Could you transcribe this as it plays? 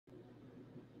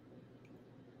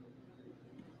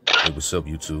Hey, what's up,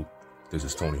 YouTube? This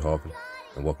is Tony Harvin,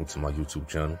 and welcome to my YouTube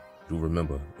channel. Do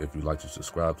remember, if you'd like to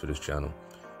subscribe to this channel,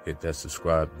 hit that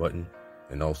subscribe button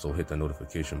and also hit the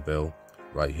notification bell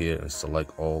right here and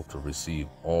select all to receive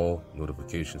all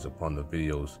notifications upon the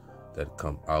videos that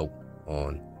come out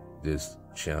on this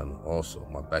channel. Also,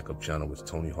 my backup channel is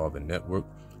Tony Harvin Network,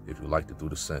 if you'd like to do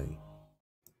the same.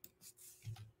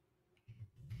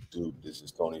 Dude, this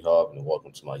is Tony Harvin, and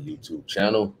welcome to my YouTube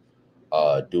channel.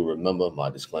 Do remember, my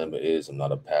disclaimer is I'm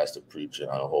not a pastor,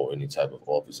 preacher. I don't hold any type of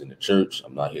office in the church.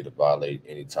 I'm not here to violate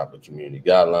any type of community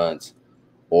guidelines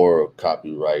or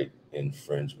copyright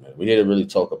infringement. We're here to really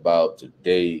talk about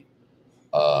today,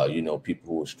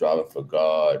 people who are striving for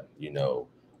God,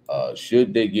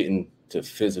 should they get into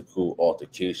physical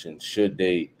altercation? Should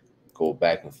they go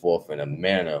back and forth in a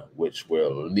manner which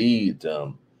will lead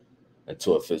them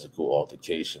into a physical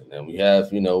altercation? And we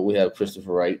have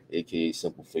Christopher Wright, aka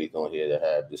Simple Faith, on here to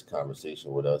have this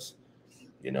conversation with us.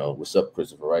 What's up,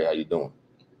 Christopher Wright? How you doing?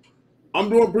 I'm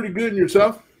doing pretty good. And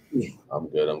yourself? I'm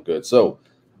good. So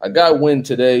I got wind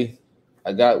today.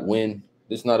 This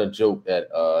is not a joke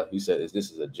that he said,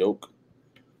 this is a joke?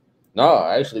 No,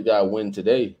 I actually got wind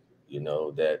today,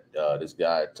 that this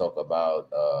guy talk about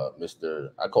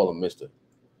I call him Mr.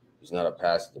 He's not a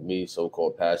pastor to me,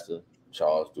 so-called Pastor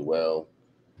Charles Dowell.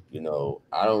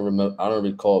 I don't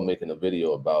recall making a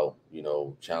video about,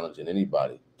 challenging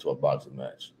anybody to a boxing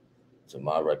match. To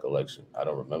my recollection, I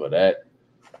don't remember that.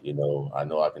 I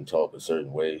know I can talk a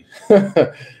certain way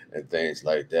and things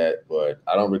like that, but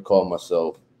I don't recall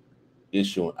myself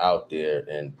issuing out there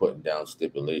and putting down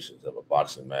stipulations of a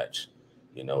boxing match.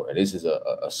 And this is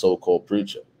a so-called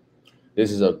preacher. This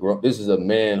is a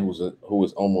man who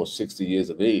is almost 60 years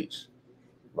of age.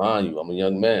 Mind you, I'm a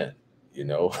young man.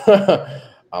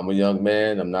 I'm a young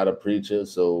man. I'm not a preacher,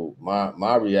 so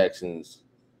my reactions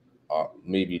are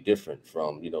maybe different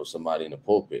from somebody in the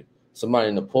pulpit. Somebody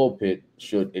in the pulpit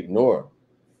should ignore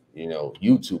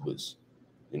YouTubers.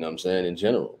 What I'm saying, in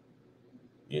general.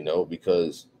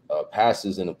 Because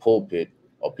pastors in the pulpit,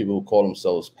 or people who call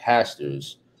themselves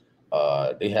pastors,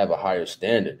 they have a higher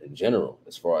standard in general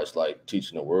as far as like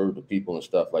teaching the word to people and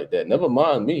stuff like that. Never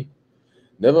mind me.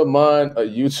 Never mind a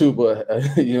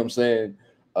YouTuber,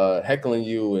 heckling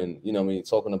you and,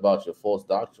 talking about your false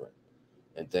doctrine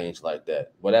and things like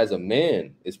that. But as a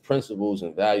man, it's principles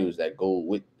and values that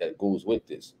goes with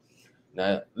this.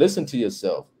 Now, listen to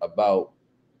yourself about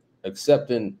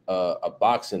accepting a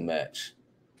boxing match,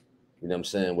 with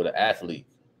an athlete,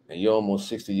 and you're almost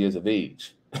 60 years of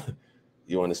age.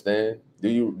 You understand? Do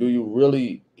you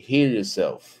really hear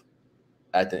yourself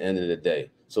at the end of the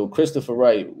day? So, Christopher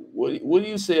Wright, what do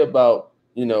you say about,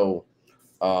 people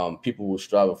who are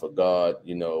striving for God?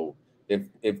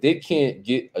 If they can't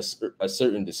get a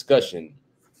certain discussion,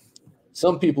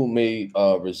 some people may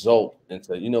result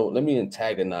into, let me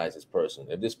antagonize this person.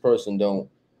 If this person don't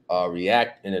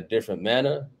react in a different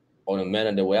manner, or the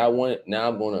manner the way I want it, now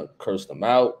I'm going to curse them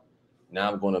out. Now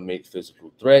I'm going to make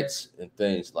physical threats and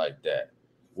things like that.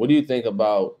 What do you think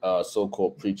about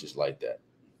so-called preachers like that?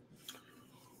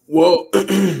 Well,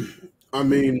 I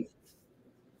mean,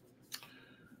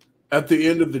 at the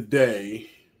end of the day,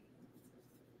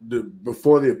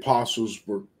 before the apostles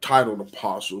were titled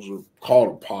apostles or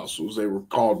called apostles, they were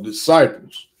called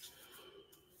disciples.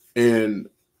 And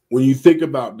when you think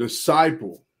about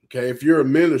disciple, okay, if you're a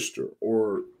minister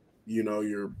or,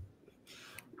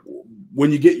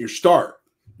 when you get your start,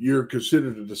 you're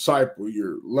considered a disciple.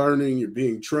 You're learning, you're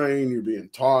being trained, you're being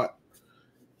taught.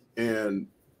 And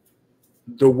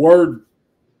the word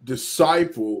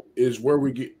disciple is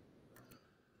the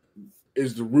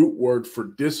root word for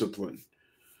discipline.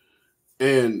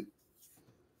 And,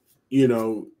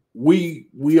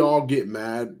 we all get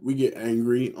mad. We get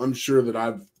angry. I'm sure that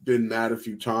I've been mad a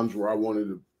few times where I wanted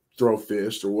to throw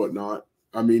fists or whatnot.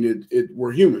 I mean,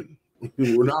 we're human.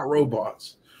 We're not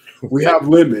robots. We have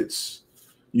limits,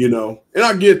 and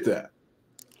I get that.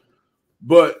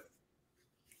 But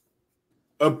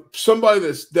somebody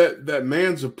that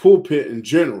mans a pulpit in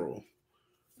general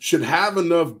should have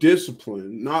enough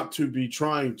discipline not to be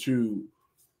trying to.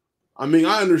 I mean,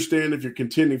 I understand if you're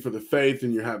contending for the faith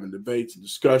and you're having debates and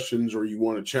discussions, or you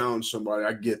want to challenge somebody.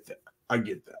 I get that.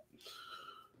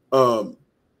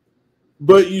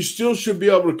 But you still should be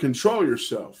able to control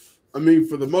yourself. I mean,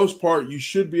 for the most part, you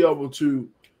should be able to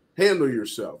handle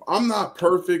yourself. I'm not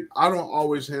perfect. I don't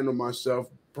always handle myself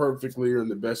perfectly or in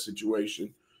the best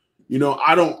situation.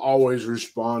 I don't always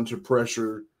respond to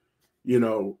pressure,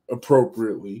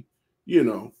 appropriately,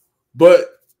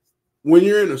 but when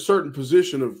you're in a certain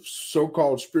position of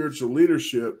so-called spiritual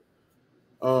leadership,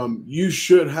 you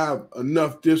should have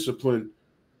enough discipline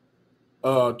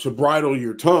to bridle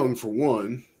your tongue, for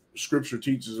one. Scripture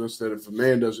teaches us that if a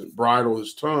man doesn't bridle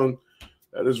his tongue,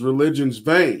 that his religion's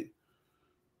vain.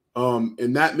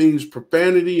 And that means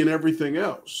profanity and everything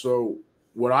else. So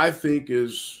what I think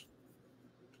is,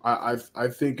 I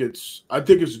think it's a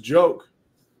joke.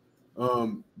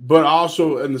 But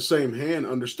also in the same hand,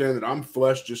 understand that I'm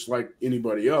flesh just like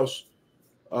anybody else.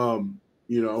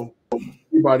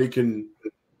 Anybody can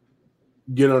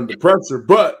get under pressure,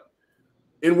 but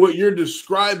in what you're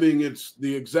describing, it's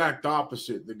the exact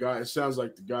opposite. It sounds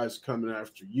like the guy's coming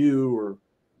after you, or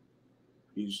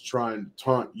he's trying to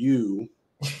taunt you.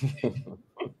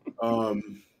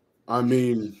 I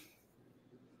mean,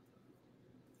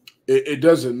 it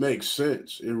doesn't make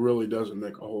sense. It really doesn't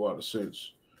make a whole lot of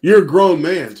sense. You're a grown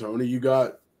man, Tony. You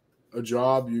got a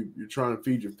job. You're trying to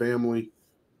feed your family.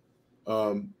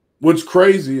 What's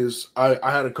crazy is I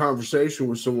had a conversation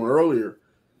with someone earlier,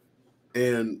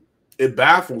 and it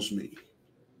baffles me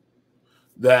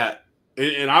that,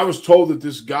 and I was told that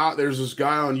there's this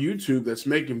guy on YouTube that's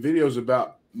making videos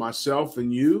about myself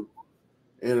and you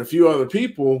and a few other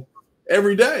people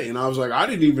every day. And I was like, I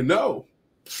didn't even know.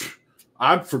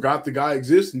 I forgot the guy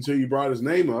exists until you brought his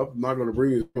name up. I'm not going to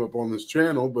bring his name up on this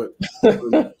channel, but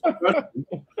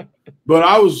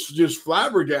I was just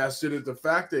flabbergasted at the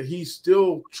fact that he's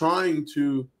still trying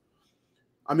to.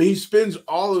 I mean, he spends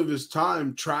all of his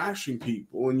time trashing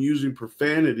people and using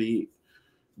profanity,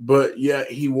 but yet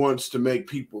he wants to make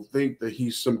people think that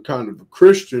he's some kind of a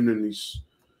Christian, and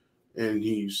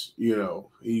he's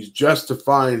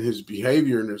justifying his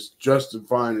behavior and is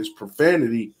justifying his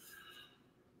profanity.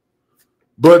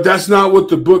 But that's not what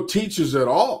the book teaches at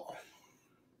all.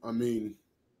 I mean,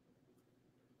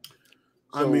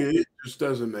 it just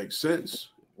doesn't make sense.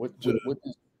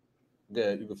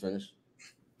 Yeah, you can finish.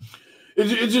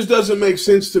 It just doesn't make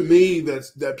sense to me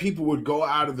that people would go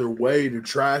out of their way to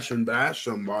trash and bash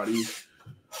somebody,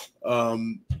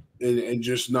 and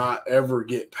just not ever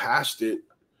get past it,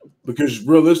 because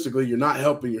realistically you're not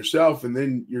helping yourself, and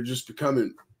then you're just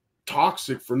becoming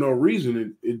toxic for no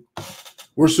reason.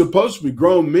 We're supposed to be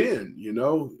grown men,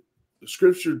 The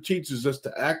Scripture teaches us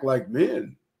to act like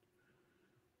men,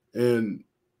 and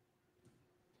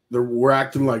we're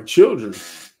acting like children.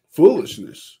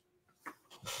 Foolishness.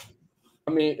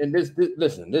 I mean, and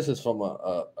listen, this is from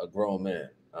a grown man.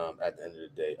 At the end of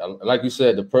the day, like you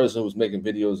said, the person who's making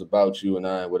videos about you and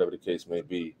I, whatever the case may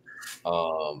be,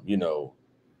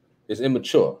 is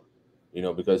immature.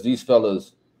 Because these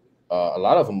fellas, a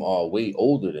lot of them are way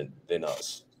older than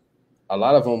us. A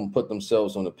lot of them put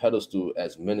themselves on a pedestal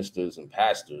as ministers and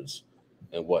pastors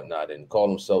and whatnot, and call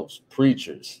themselves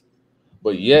preachers.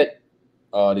 But yet,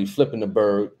 they flipping the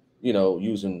bird,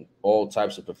 using all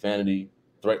types of profanity,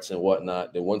 threats and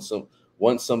whatnot. They once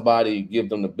somebody give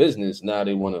them the business, now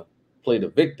they want to play the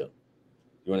victim.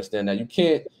 You understand that? You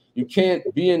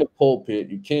can't be in the pulpit,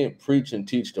 you can't preach and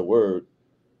teach the word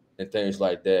and things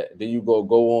like that. Then you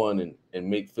go on and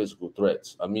make physical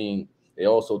threats. I mean, they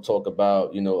also talk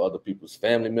about, other people's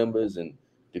family members, and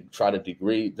they try to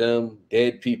degrade them,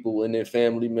 dead people and their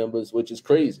family members, which is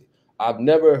crazy. I've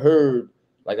never heard,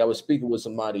 like I was speaking with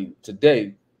somebody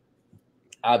today,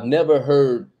 I've never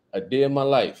heard a day in my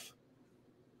life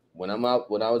when I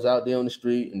was out there on the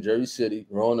street in Jersey City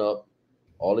growing up,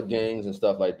 all the gangs and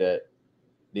stuff like that,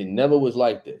 it never was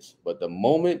like this. But the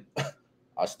moment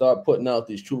I start putting out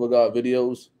these True God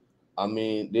videos, I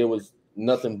mean, there was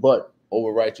nothing but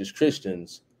over righteous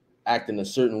Christians acting a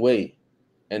certain way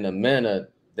in a manner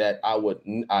that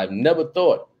I've never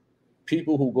thought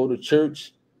people who go to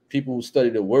church, people who study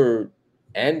the word,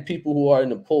 and people who are in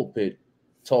the pulpit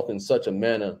talk in such a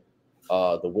manner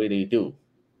the way they do.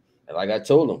 And like I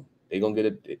told them, they're gonna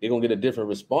get a different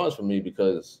response from me,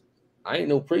 because I ain't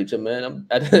no preacher, man.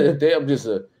 At the end of the day, I'm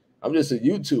just a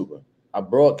YouTuber. I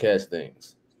broadcast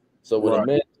things. So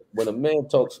when a man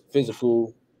talks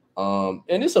physical,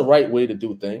 and it's a right way to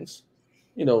do things,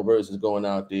 versus going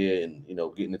out there and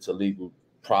getting into legal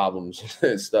problems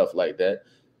and stuff like that.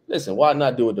 Listen, why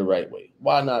not do it the right way?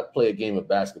 Why not play a game of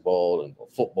basketball or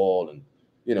football and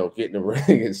get in the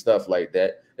ring and stuff like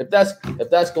that? If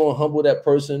that's going to humble that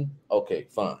person, okay,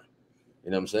 fine. You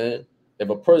know what I'm saying? If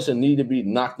a person need to be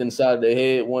knocked inside their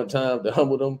head one time to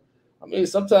humble them, I mean,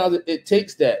 sometimes it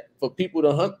takes that for people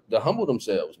to humble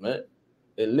themselves, man.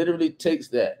 It literally takes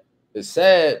that. It's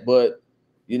sad, but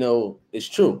it's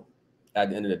true. At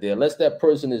the end of the day, unless that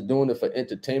person is doing it for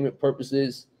entertainment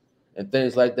purposes and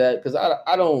things like that, because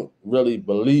I don't really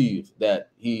believe that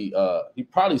he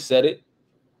probably said it.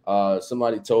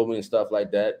 Somebody told me and stuff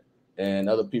like that, and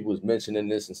other people was mentioning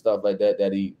this and stuff like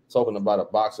that he talking about a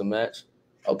boxing match.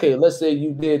 Okay, let's say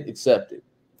you did accept it.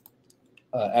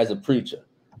 as a preacher,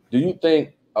 do you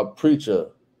think a preacher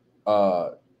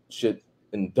should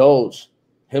indulge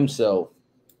himself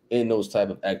in those type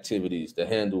of activities to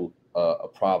handle a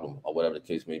problem or whatever the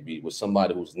case may be with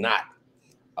somebody who's not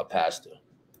a pastor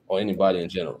or anybody in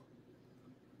general?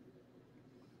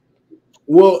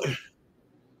 Well,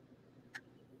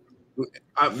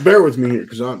 bear with me here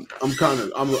because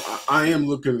I am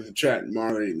looking at the chat and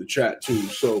moderating the chat too.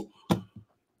 So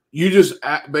you just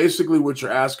basically what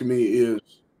you're asking me is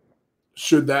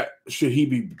should he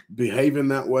be behaving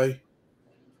that way?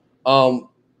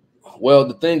 Well,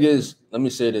 the thing is, let me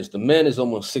say this: the man is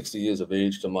almost 60 years of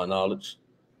age, to my knowledge,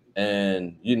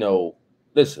 and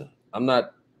listen, I'm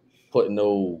not putting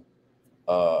no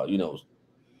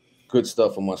good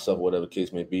stuff on myself, whatever the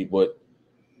case may be, but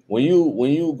when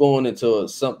you going into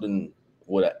something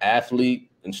with an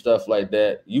athlete and stuff like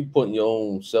that, you putting your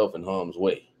own self in harm's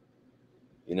way.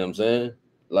 You know what I'm saying?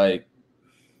 Like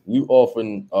you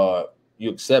often you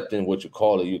accepting what you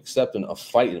call it, you accepting a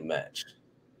fighting match.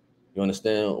 You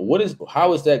understand?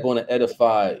 How is that going to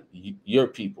edify your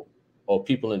people or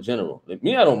people in general? Like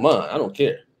me, I don't mind. I don't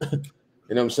care. You know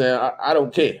what I'm saying? I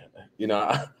don't care.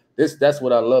 That's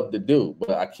what I love to do,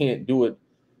 but I can't do it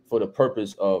for the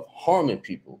purpose of harming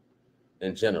people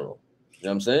in general. You know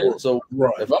what I'm saying? So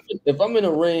right. if I'm in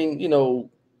a ring,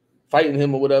 fighting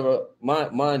him or whatever,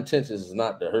 my intention is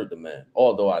not to hurt the man.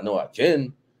 Although I know I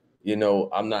can,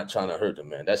 I'm not trying to hurt the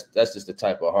man. That's just the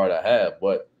type of heart I have.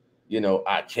 But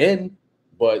I can,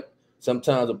 but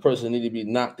sometimes a person need to be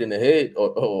knocked in the head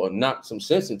or knock some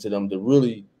sense into them to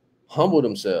really humble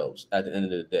themselves at the end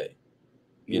of the day.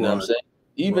 You know what I'm saying?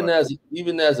 Even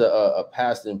as a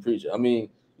pastor and preacher. I mean,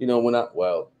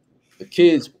 the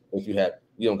kids, if you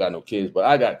don't got no kids, but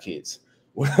I got kids.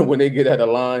 When they get out of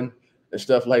line and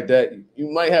stuff like that, you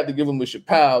might have to give them a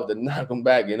chappelle to knock them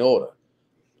back in order.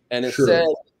 And it's sad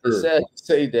to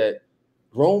say that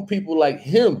grown people like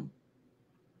him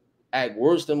act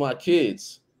worse than my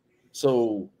kids.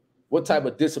 So what type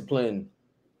of discipline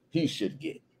he should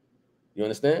get? You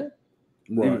understand?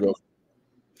 Right. Here we go.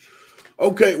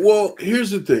 Okay, well,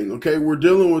 here's the thing. Okay, we're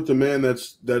dealing with a man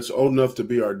that's old enough to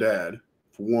be our dad,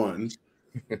 for one.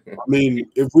 I mean,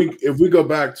 if we go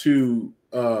back to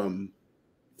I'm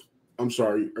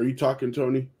sorry, are you talking,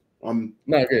 Tony? No,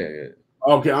 yeah.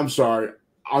 Okay, I'm sorry.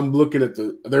 I'm looking at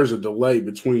there's a delay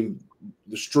between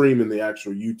the stream and the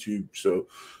actual YouTube. So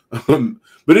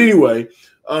but anyway,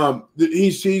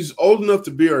 he's old enough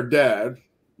to be our dad,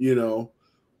 maybe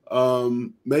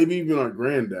even our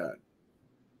granddad.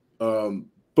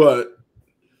 But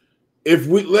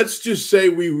let's just say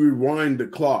we rewind the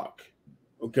clock,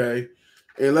 okay?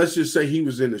 And let's just say he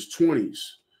was in his 20s.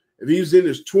 If he was in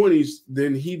his 20s,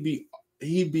 then he'd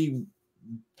be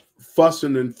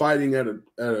fussing and fighting at a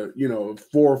 4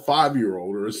 or 5 year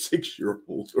old or a 6 year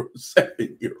old or a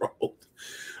 7 year old.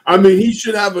 I mean, he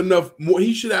should have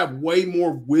he should have way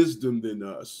more wisdom than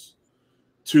us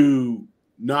to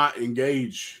not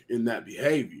engage in that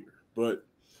behavior. But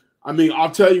I mean, I'll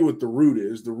tell you what the root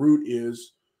is. The root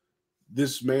is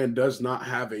this man does not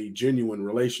have a genuine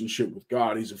relationship with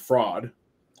God. He's a fraud,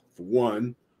 for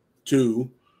one.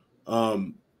 Two,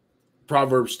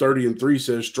 Proverbs 30:3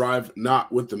 says, strive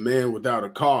not with the man without a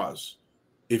cause,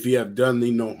 if he have done thee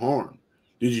no harm.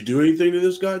 Did you do anything to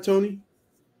this guy, Tony?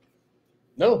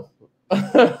 No.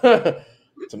 To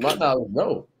my knowledge,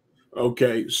 no.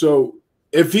 Okay, so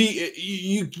if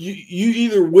you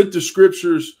either with the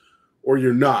scriptures or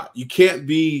you're not. You can't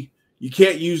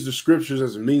use the scriptures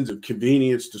as a means of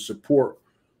convenience to support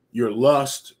your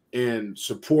lust and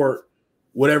support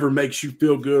whatever makes you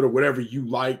feel good or whatever you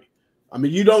like. I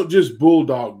mean, you don't just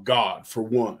bulldog God, for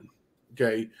one.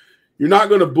 Okay, you're not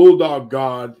going to bulldog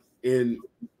God and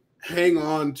hang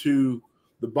on to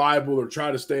the Bible or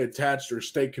try to stay attached or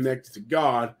stay connected to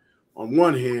God on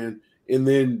one hand, and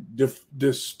then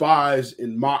despise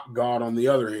and mock God on the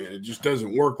other hand. It just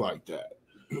doesn't work like that.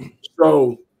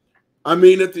 So, I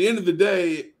mean, at the end of the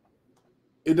day,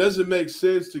 it doesn't make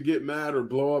sense to get mad or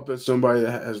blow up at somebody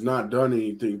that has not done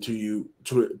anything to you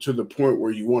to the point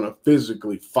where you want to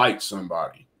physically fight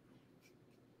somebody.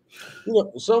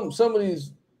 Some of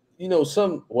these, a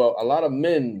lot of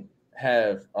men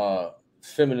have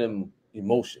feminine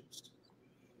emotions,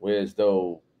 whereas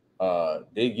though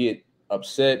they get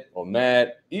upset or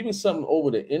mad, even something over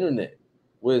the internet,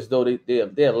 whereas though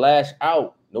they're lash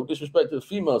out. No disrespect to the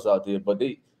females out there, but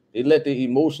they let their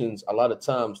emotions a lot of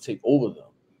times take over them.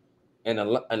 And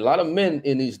a lot of men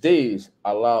in these days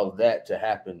allow that to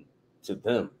happen to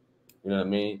them. You know what I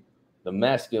mean? The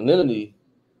masculinity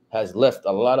has left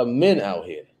a lot of men out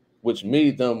here, which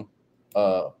made them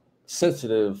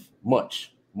sensitive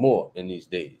much more in these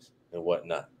days. and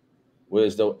whatnot.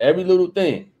 Whereas though every little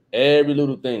thing,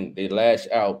 they lash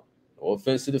out. No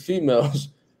offense to the females,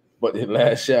 but they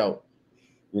lash out,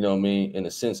 you know what I mean, in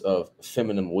a sense of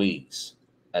feminine ways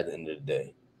at the end of the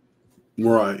day.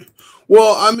 Right.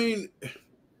 Well, I mean,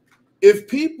 if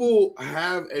people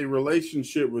have a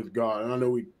relationship with God, and I know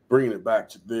we bringing it back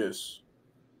to this,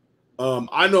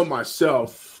 I know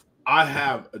myself, I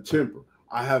have a temper.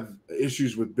 I have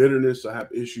issues with bitterness. I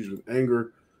have issues with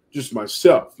anger, just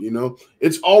myself, you know,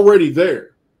 it's already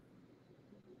there.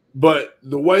 But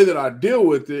the way that I deal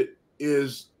with it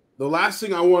is the last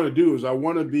thing I want to do is I don't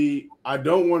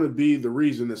want to be the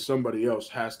reason that somebody else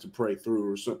has to pray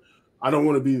through, or so. I don't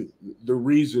want to be the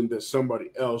reason that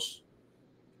somebody else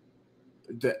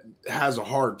that has a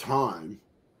hard time,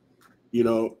 you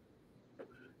know,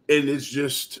 and it's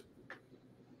just,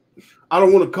 I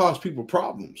don't want to cause people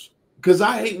problems, because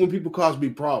I hate when people cause me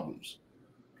problems.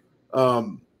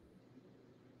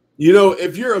 You know,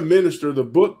 if you're a minister, the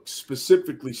book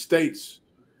specifically states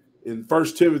in 1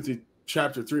 Timothy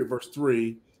chapter 3, verse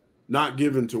 3, not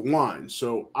given to wine.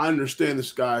 So I understand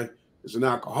this guy is an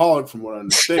alcoholic from what I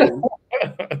understand.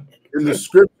 And the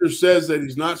scripture says that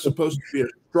he's not supposed to be a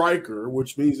striker,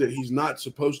 which means that he's not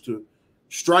supposed to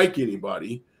strike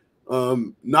anybody.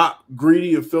 Not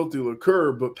greedy of filthy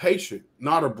liquor, but patient,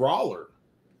 not a brawler.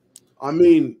 I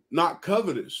mean, not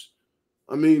covetous.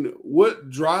 I mean, what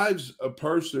drives a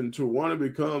person to want to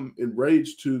become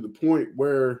enraged to the point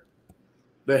where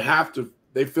they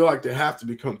feel like they have to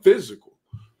become physical?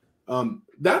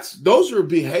 Those are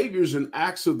behaviors and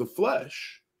acts of the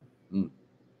flesh.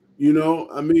 You know,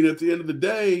 I mean, at the end of the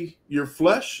day, your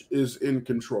flesh is in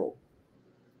control.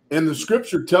 And the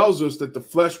scripture tells us that the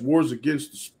flesh wars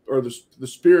against, or the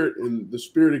spirit, and the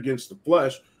spirit against the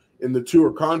flesh, and the two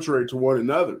are contrary to one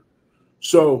another.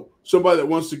 So somebody that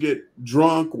wants to get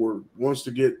drunk or wants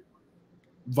to get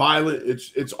violent,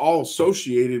 it's all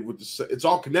associated with it's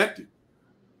all connected.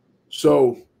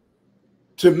 So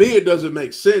to me, it doesn't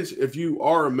make sense if you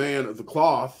are a man of the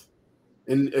cloth.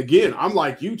 And again, I'm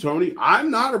like you, Tony. I'm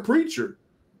not a preacher.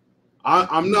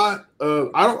 I'm not.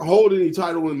 I don't hold any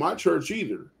title in my church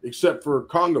either, except for a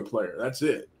conga player. That's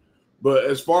it. But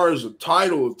as far as a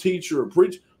title of teacher or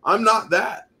preacher, I'm not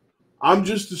that. I'm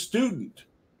just a student,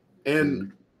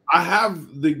 and I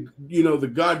have the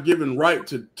God-given right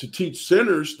to teach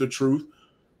sinners the truth,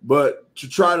 but to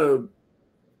try to,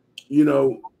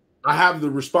 I have the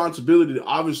responsibility to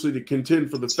obviously to contend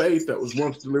for the faith that was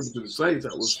once delivered to the saints.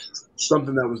 That was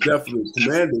something that was definitely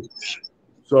commanded.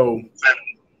 So,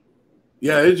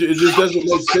 yeah, it just doesn't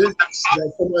make sense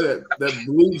that somebody that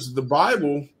believes the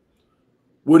Bible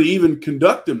would even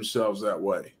conduct themselves that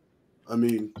way. I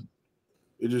mean,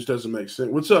 it just doesn't make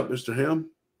sense. What's up, Mr. Ham?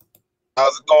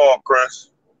 How's it going, Chris?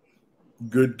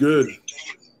 Good, good.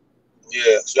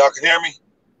 Yeah, so y'all can hear me?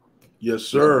 Yes,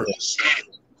 sir.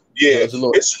 Yeah,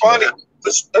 it's funny.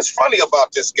 It's funny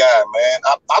about this guy, man.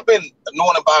 I've been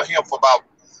knowing about him for about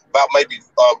maybe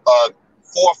 4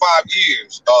 or 5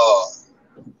 years.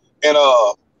 And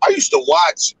I used to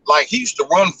watch, like, he used to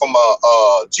run from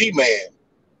a G-Man.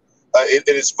 And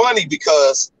it's funny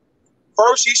because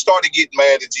first he started getting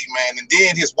mad at G-Man, and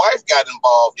then his wife got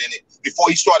involved in it before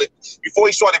he started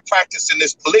practicing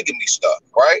this polygamy stuff,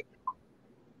 right?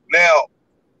 Now,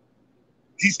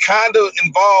 he's kind of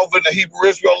involved in the Hebrew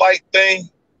Israelite thing.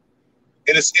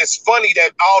 And it's funny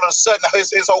that all of a sudden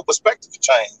his whole perspective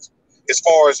changed as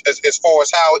far as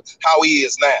how he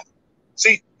is now.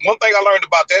 See, one thing I learned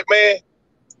about that man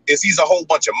is he's a whole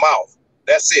bunch of mouth.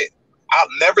 That's it. I've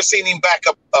never seen him back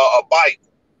up a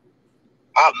Bible.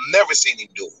 I've never seen him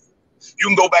do it. You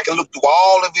can go back and look through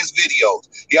all of his videos.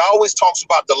 He always talks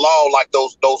about the law like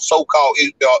those so-called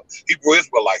Hebrew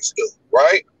Israelites do,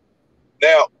 right?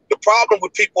 Now, the problem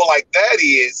with people like that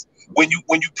is when you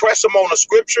press them on a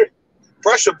scripture,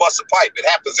 pressure busts a pipe. It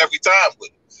happens every time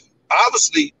with it.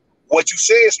 Obviously, what you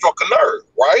said struck a nerve,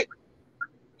 right?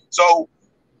 So,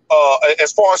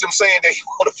 as far as him saying that he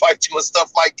want to fight you and stuff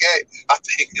like that, I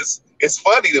think it's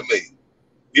funny to me.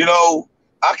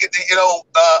 I could,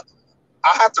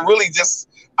 I have to really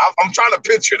I'm trying to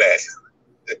picture that.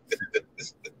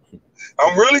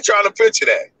 I'm really trying to picture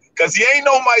that because he ain't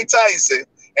no Mike Tyson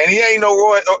and he ain't no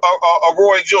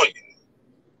Roy Jr.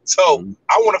 So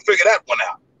I want to figure that one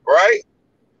out, right?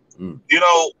 And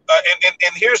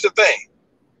here's the thing.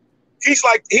 He's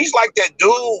like that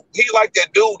dude. He's like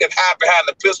that dude that hide behind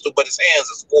the pistol, but his hands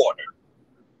is water.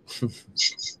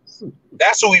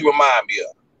 That's who he remind me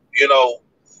of.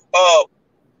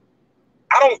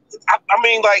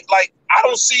 I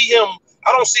don't see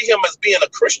him as being a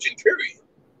Christian, period.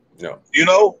 No.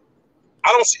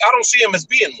 I don't see him as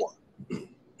being one.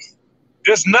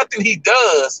 There's nothing he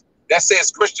does that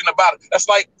says Christian about it. That's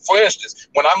like, for instance,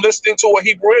 when I'm listening to a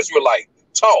Hebrew Israelite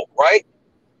talk, right?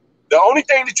 The only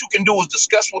thing that you can do is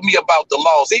discuss with me about the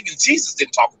laws. Even Jesus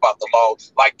didn't talk about the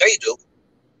laws like they do.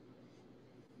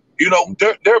 You know,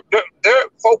 their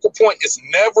focal point is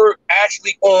never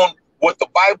actually on what the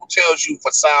Bible tells you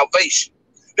for salvation.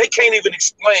 They can't even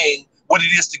explain what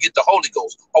it is to get the Holy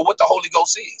Ghost or what the Holy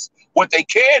Ghost is. What they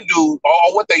can do,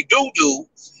 or what they do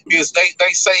is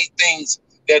they say things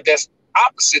that's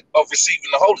opposite of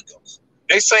receiving the Holy Ghost.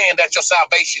 They're saying that your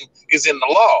salvation is in the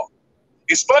law.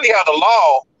 It's funny how the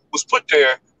law was put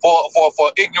there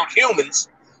for ignorant humans,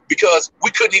 because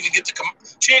we couldn't even get the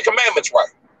 10 commandments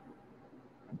right.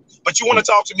 But you want to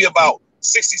talk to me about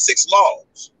 66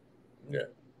 laws? Yeah.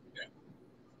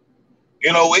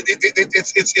 You know,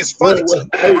 it's funny.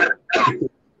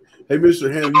 Hey,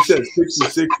 Mr. Ham, you said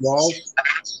 66 laws?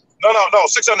 No,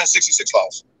 666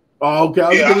 laws. Oh,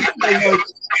 okay.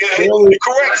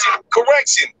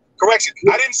 Correction.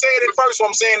 I didn't say it at first, so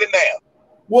I'm saying it now.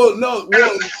 Well,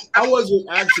 I wasn't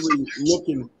actually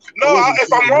looking. No,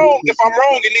 if I'm wrong,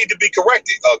 it needs to be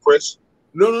corrected, Chris.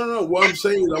 No. What I'm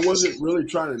saying is I wasn't really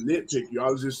trying to nitpick you. I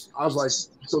was like,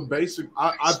 so basic.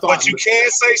 I thought. But you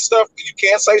can't say stuff. You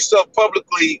can't say stuff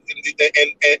publicly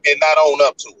and not own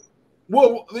up to it.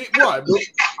 Well, right. I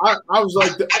was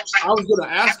like, I was going to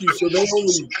ask you. So they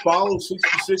only follow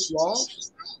 66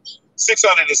 laws?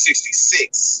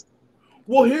 666.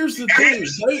 Well, here's the thing.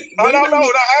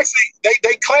 No. Actually,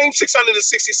 they claim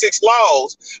 666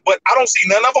 laws, but I don't see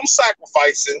none of them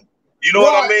sacrificing. You know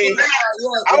what I mean?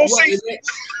 Right, I don't see.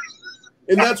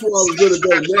 And that's where I was going to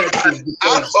go next.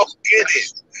 I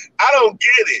don't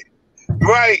get it.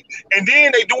 Right. And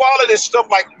then they do all of this stuff,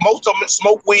 like most of them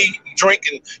smoke weed, drink,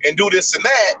 and do this and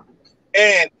that,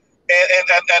 and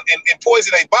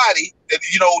poison their body,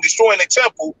 you know, destroying their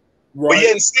temple. Right. But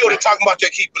yet still they're talking about they're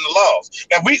keeping the laws.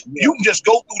 And you can just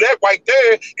go through that right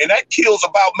there, and that kills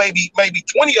about maybe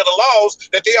 20 of the laws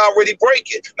that they already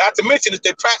breaking. Not to mention that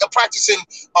they're practicing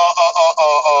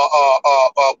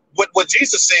what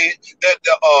Jesus said, that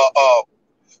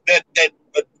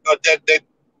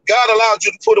God allowed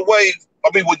you to put away. I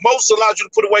mean, what Moses allowed you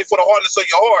to put away for the hardness of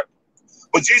your heart,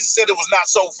 but Jesus said it was not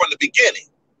so from the beginning.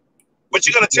 But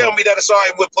you're going to tell me that it's all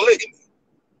right with polygamy,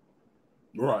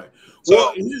 right? So,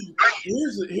 well, here's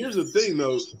the thing,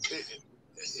 though.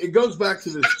 It goes back to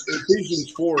this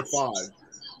Ephesians 4 or 5.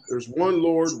 There's one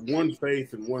Lord, one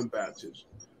faith, and one baptism.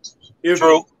 If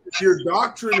your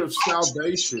doctrine of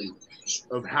salvation,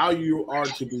 of how you are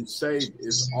to be saved,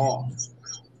 is off,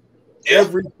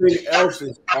 everything else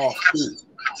is off too.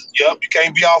 Yep, you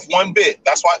can't be off one bit.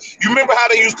 That's why you remember how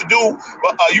they used to do.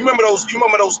 You remember those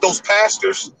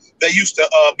pastors that used to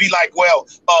be like, well,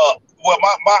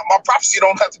 my prophecy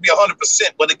don't have to be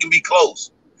 100%, but it can be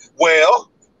close. Well,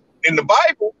 in the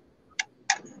Bible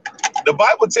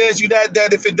tells you that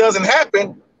if it doesn't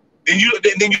happen, then you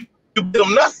give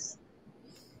them nothing.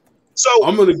 So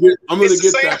I'm gonna get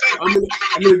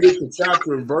the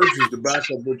chapter and verses to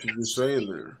back up what you're just saying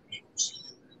there.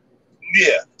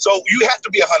 Yeah, so you have to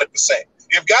be 100%.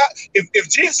 If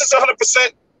Jesus is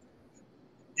 100%,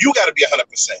 you got to be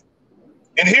 100%.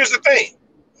 And here's the thing: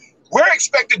 we're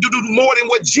expected to do more than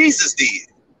what Jesus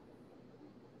did,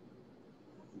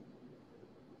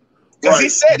 because he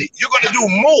said it. You're going to do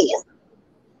more.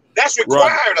 That's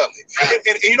required of it.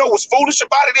 And you know what's foolish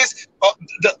about it is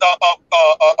the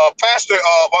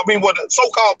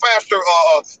so-called Pastor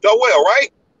Dowell,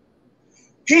 right?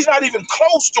 He's not even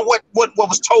close to what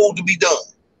was told to be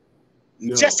done.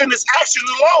 No. Just in his action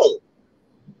alone.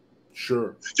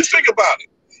 Sure. Just think about it.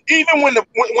 Even when the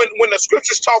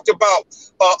scriptures talked about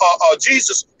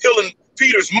Jesus healing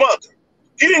Peter's mother,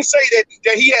 he didn't say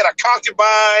that he had a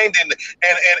concubine and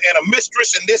a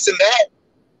mistress and this and that.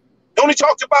 He only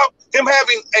talked about him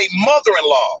having a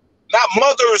mother-in-law, not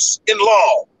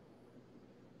mothers-in-law.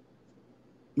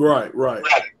 Right.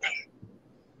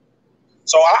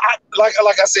 So I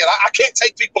like I said, I can't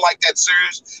take people like that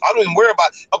serious. I don't even worry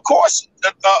about it. Of course,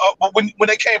 when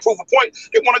they can't prove a point,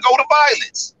 they want to go to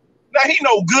violence. Now he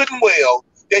know good and well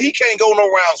that he can't go no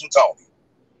rounds with Tony.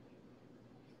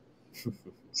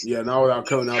 Yeah, not without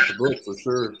coming out the book for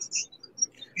sure.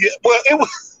 Yeah, well, it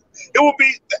would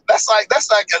be that's like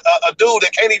a dude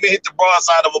that can't even hit the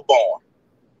broadside of a barn.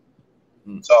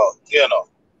 So you know.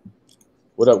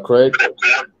 What up, Craig?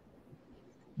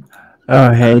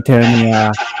 Oh, hey, Tony.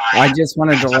 I just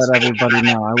wanted to let everybody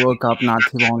know I woke up not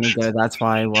too long ago. That's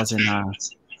why I wasn't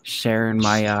sharing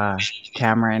my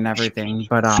camera and everything.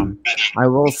 But I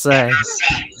will say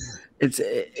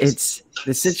it's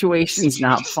the situation's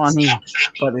not funny,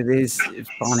 but it is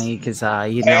funny because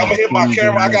you know, I'm gonna hit my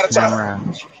camera. I gotta camera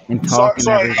and sorry,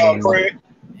 talking everything. Craig.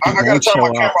 I gotta Won't turn my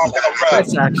show camera up. off because I'm driving.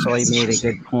 Chris actually made a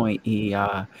good point. He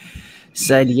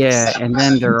said, yeah, and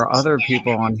then there are other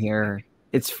people on here.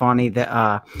 It's funny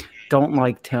that don't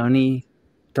like Tony,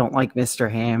 don't like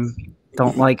Mr. Ham,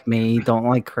 don't like me, don't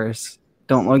like Chris,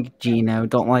 don't like Gino,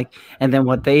 don't like, and then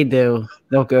what they do,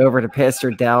 they'll go over to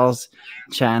Pastor Dowell's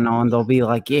channel and they'll be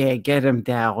like, yeah, get him,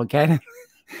 Dowell, get him.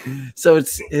 So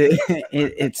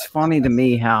it's funny to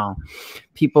me how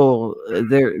people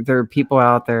there are people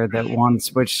out there that want to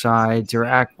switch sides or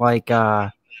act like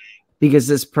because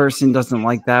this person doesn't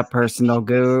like that person, they'll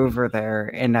go over there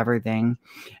and everything.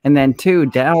 And then too,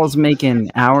 Dowell's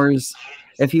making hours.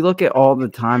 If you look at all the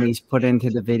time he's put into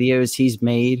the videos he's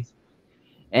made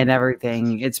and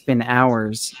everything, it's been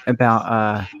hours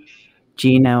about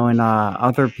Gino and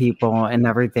other people and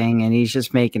everything, and he's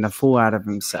just making a fool out of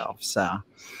himself. So,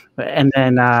 and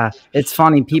then it's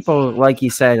funny, people, like you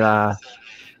said,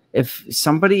 if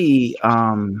somebody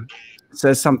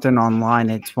says something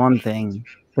online, it's one thing.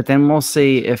 But then we'll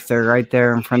see if they're right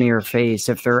there in front of your face,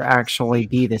 if they're actually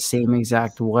be the same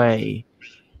exact way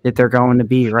that they're going to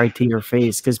be right to your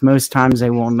face, because most times they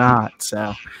will not.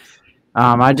 So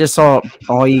I just saw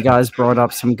all you guys brought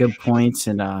up some good points,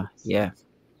 and yeah.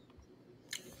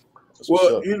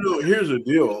 Well, you know, here's the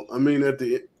deal. I mean,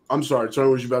 I'm sorry,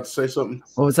 Tony, was you about to say something?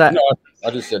 What was that? No, I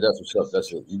just said that's what's up.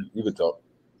 That's it. You can talk.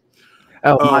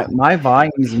 Oh, my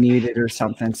volume's muted or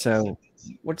something. So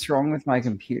what's wrong with my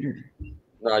computer?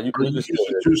 No, you can use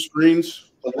two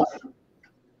screens.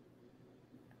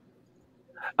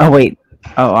 Oh wait.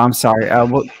 Oh, I'm sorry.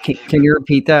 Can you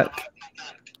repeat that?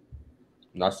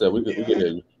 No, I said we could hear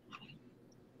you.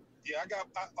 Yeah,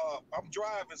 I'm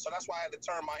driving, so that's why I had to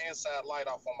turn my inside light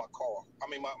off on my car. I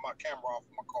mean, my camera off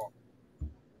on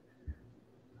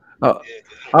my car.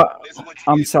 Oh,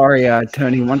 I'm sorry,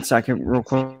 Tony. 1 second, real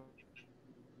quick.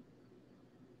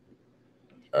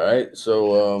 All right.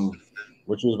 So,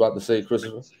 what you was about to say,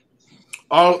 Christopher?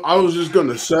 I was just going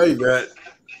to say that,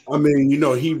 I mean, you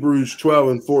know, Hebrews 12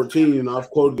 and 14, and I've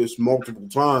quoted this multiple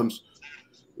times.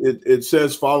 It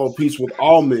says, follow peace with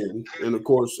all men, and of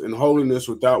course, in holiness,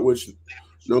 without which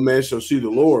no man shall see the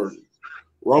Lord.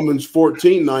 Romans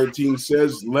 14:19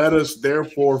 says, let us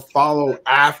therefore follow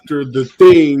after the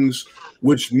things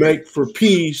which make for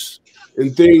peace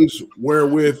and things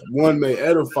wherewith one may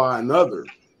edify another.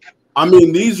 I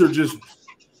mean, these are just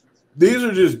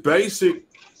basic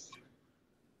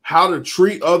how to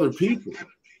treat other people.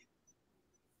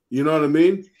 You know what I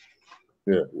mean?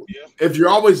 Yeah. If you're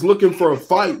always looking for a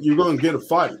fight, you're going to get a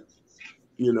fight,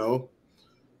 you know?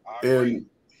 And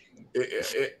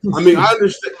I mean,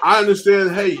 I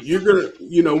understand. Hey, you're going to,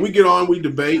 you know, we get on, we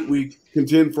debate, we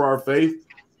contend for our faith.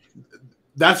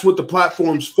 That's what the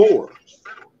platform's for.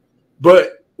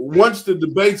 But once the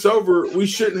debate's over, we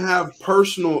shouldn't have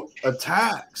personal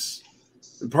attacks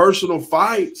and personal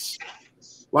fights.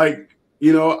 Like,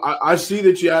 you know, I see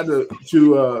that you had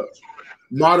to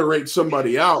moderate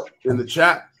somebody out in the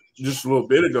chat just a little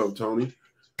bit ago, Tony.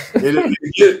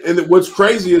 And what's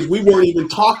crazy is we weren't even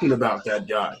talking about that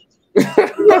guy.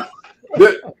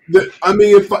 I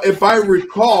mean, if I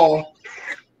recall,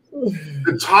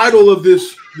 the title of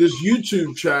this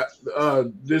YouTube chat,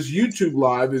 this YouTube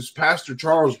live is Pastor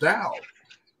Charles Dowell.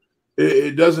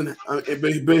 It doesn't,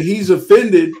 but he's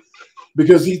offended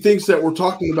because he thinks that we're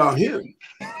talking about him.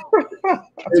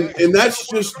 And that's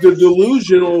just the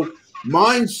delusional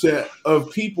mindset of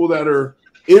people that are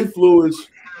influenced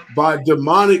by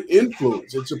demonic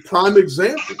influence. It's a prime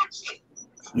example.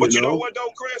 But you know what,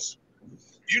 though, Chris?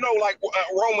 You know, like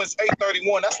Romans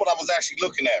 8:31, that's what I was actually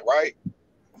looking at, right?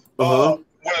 Where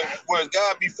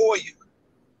God before you.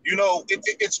 You know,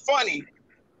 it's funny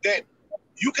that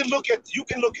you can look at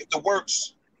the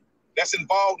works that's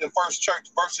involved in First Church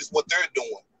versus what they're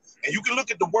doing. And you can look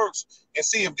at the works and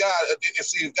see if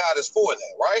God is for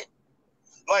that, right?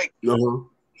 Like,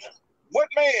 what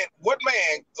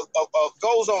man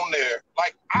goes on there?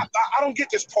 Like, I don't get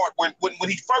this part when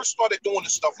he first started doing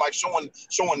this stuff, like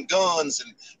showing guns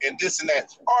and this and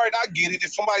that. All right, I get it.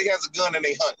 If somebody has a gun and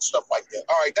they hunt and stuff like that,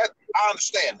 all right, that I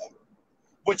understand that.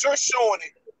 But you're showing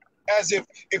it as if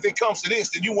it comes to this,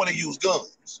 then you want to use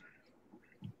guns.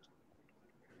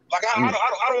 Like I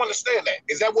don't understand that.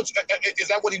 Is that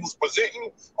what he was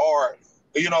presenting, or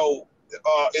you know,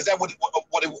 is that what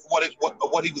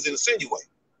he was insinuating?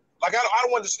 Like I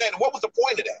don't understand. What was the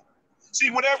point of that? See,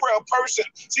 whenever a person,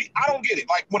 I don't get it.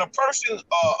 Like when a person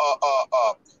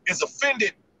is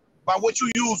offended by what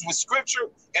you use with scripture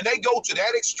and they go to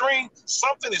that extreme,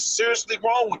 something is seriously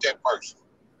wrong with that person.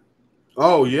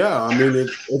 Oh yeah, I mean,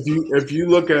 if you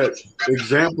look at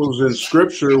examples in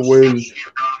Scripture when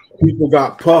people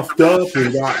got puffed up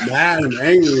and got mad and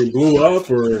angry and blew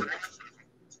up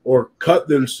or cut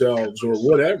themselves or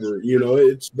whatever, you know,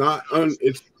 it's not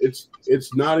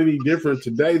it's not any different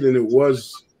today than it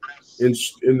was in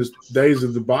the days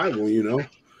of the Bible. You know,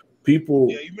 people.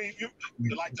 Yeah, you mean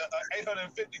you like the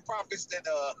 850 prophets that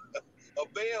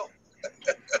of Baal?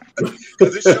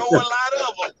 Because it showed a lot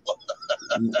of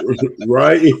them.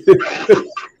 Right.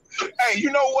 Hey,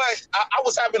 you know what? I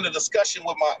was having a discussion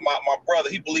with my brother.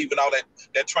 He believed in all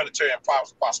that Trinitarian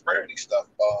prosperity stuff.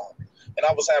 And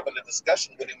I was having a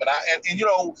discussion with him. And you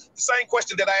know, the same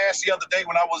question that I asked the other day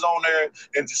when I was on there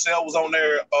and Giselle was on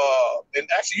there, and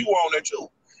actually you were on there too.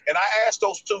 And I asked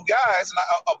those two guys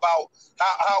about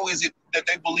how is it that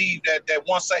they believe that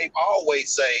once saved,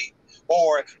 always saved,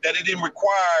 or that it didn't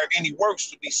require any works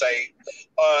to be saved.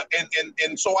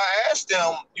 And so I asked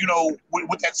them, you know,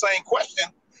 with that same question,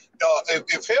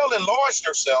 if hell enlarged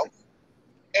herself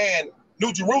and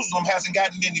New Jerusalem hasn't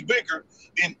gotten any bigger,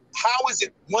 then how is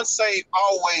it once saved,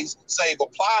 always saved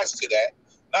applies to that?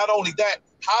 Not only that,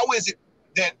 how is it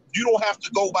that you don't have to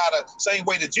go by the same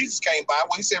way that Jesus came by,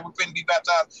 where he said, repent and be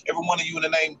baptized, every one of you in the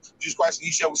name of Jesus Christ, and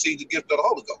ye shall receive the gift of the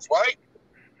Holy Ghost, right?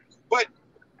 But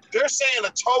they're saying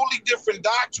a totally different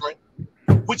doctrine,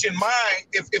 which in mind,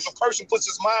 if a person puts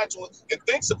his mind to it and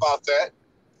thinks about that,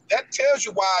 that tells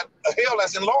you why hell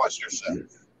has enlarged herself.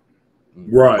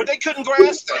 Right. But they couldn't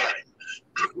grasp that.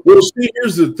 Well, see,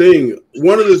 here's the thing.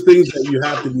 One of the things that you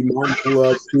have to be mindful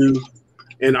of too,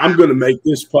 and I'm going to make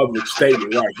this public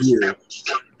statement right here.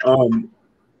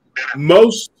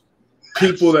 Most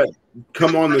people that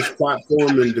come on this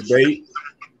platform and debate,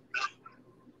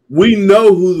 we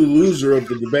know who the loser of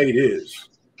the debate is.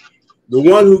 The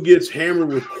one who gets hammered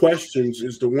with questions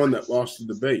is the one that lost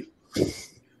the debate.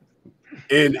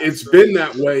 And it's been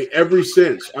that way ever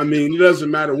since. I mean, it doesn't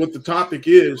matter what the topic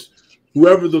is.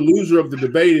 Whoever the loser of the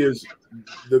debate is,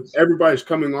 everybody's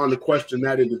coming on to question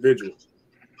that individual.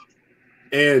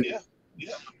 And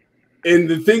and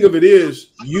the thing of it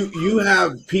is, you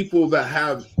have people that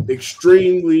have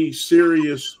extremely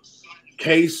serious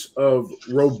case of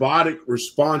robotic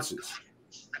responses,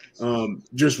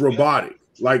 just robotic.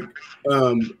 Like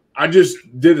I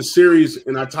just did a series,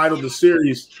 and I titled the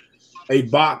series "A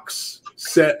Box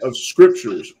Set of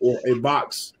Scriptures" or "A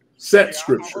Box Set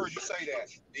Scripture." I've heard you say that.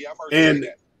 Yeah, I've heard you say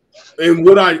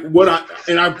that.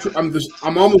 And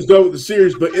I'm almost done with the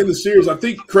series, but in the series, I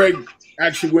think Craig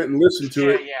actually went and listened to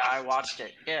it. Yeah, I watched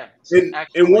it. Yeah.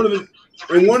 And one of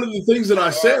the things that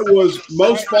I said was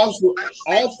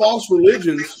all false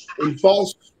religions and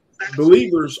false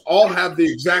believers all have the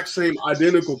exact same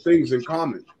identical things in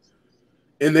common.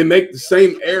 And they make the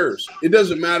same errors. It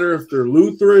doesn't matter if they're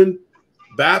Lutheran,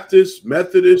 Baptist,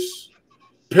 Methodist,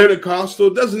 Pentecostal.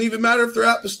 It doesn't even matter if they're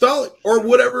apostolic or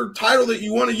whatever title that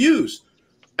you want to use.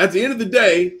 At the end of the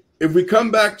day, if we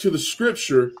come back to the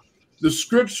scripture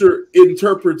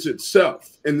interprets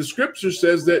itself. And the scripture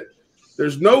says that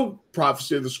there's no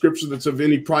prophecy of the scripture that's of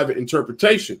any private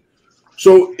interpretation.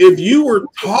 So if you were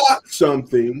taught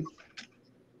something,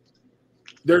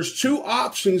 there's two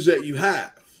options that you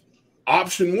have.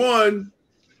 Option one,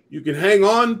 you can hang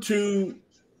on to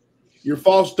your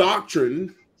false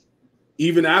doctrine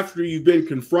even after you've been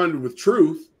confronted with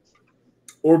truth,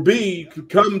 or B, you can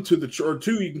come to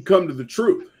you can come to the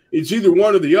truth. It's either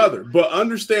one or the other. But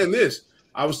understand this.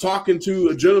 I was talking to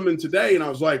a gentleman today, and I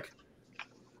was like,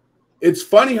 it's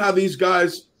funny how these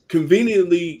guys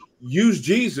conveniently use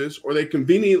Jesus, or they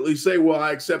conveniently say, well,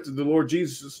 I accepted the Lord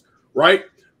Jesus, right?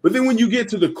 But then when you get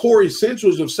to the core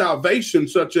essentials of salvation,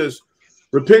 such as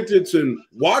repentance and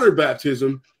water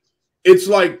baptism, it's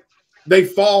like they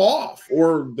fall off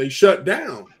or they shut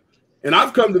down. And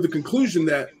I've come to the conclusion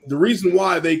that the reason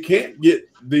why they can't get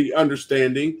the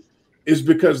understanding is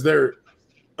because they're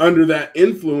under that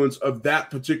influence of that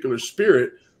particular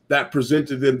spirit that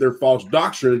presented them their false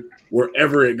doctrine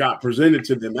wherever it got presented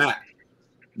to them at.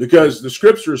 Because the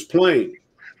scripture is plain.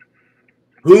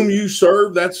 Whom you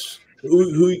serve, that's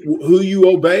who you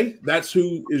obey, that's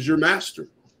who is your master.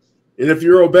 And if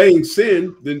you're obeying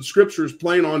sin, then scripture is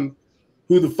plain on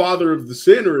who the father of the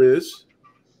sinner is.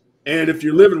 And if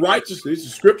you're living righteousness, the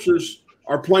scriptures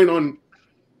are plain on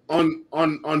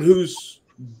who's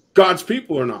God's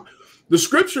people or not. The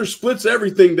scripture splits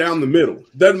everything down the middle.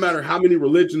 Doesn't matter how many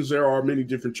religions there are, many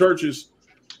different churches,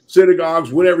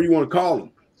 synagogues, whatever you want to call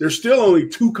them. There's still only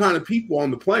two kind of people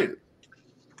on the planet.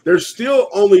 There's still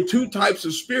only two types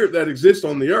of spirit that exist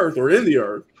on the earth or in the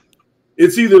earth.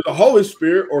 It's either the Holy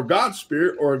Spirit or God's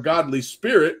spirit or a godly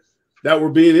spirit that we're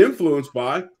being influenced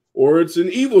by, or it's an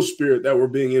evil spirit that we're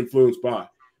being influenced by.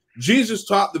 Jesus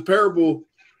taught the parable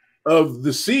of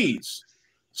the seeds.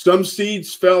 Some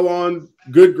seeds fell on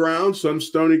good ground, some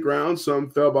stony ground, some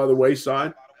fell by the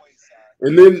wayside.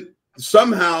 And then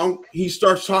somehow he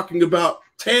starts talking about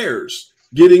tares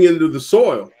getting into the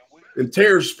soil and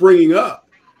tares springing up.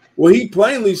 Well, he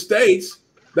plainly states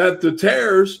that the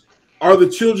tares are the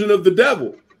children of the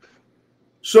devil.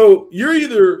 So you're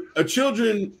either a child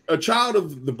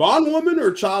of the bondwoman or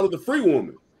a child of the free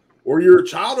woman, or you're a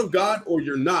child of God or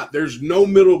you're not. There's no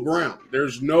middle ground.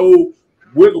 There's no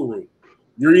wiggle room.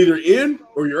 You're either in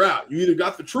or you're out. You either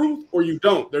got the truth or you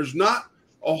don't. There's not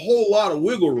a whole lot of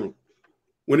wiggle room.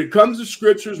 When it comes to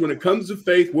scriptures, when it comes to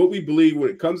faith, what we believe, when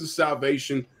it comes to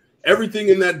salvation, everything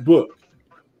in that book,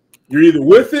 you're either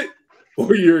with it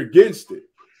or you're against it.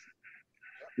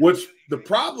 What's the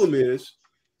problem is,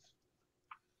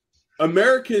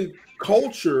 American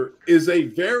culture is a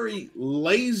very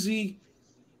lazy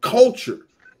culture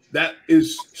that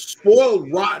is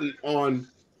spoiled rotten on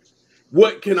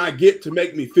what can I get to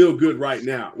make me feel good right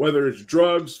now, whether it's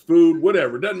drugs, food,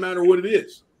 whatever. It doesn't matter what it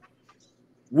is.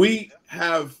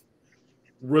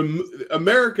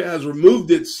 America has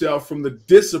removed itself from the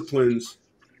disciplines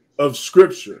of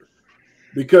Scripture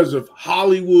because of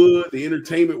Hollywood, the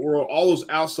entertainment world. All those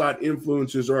outside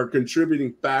influences are a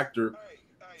contributing factor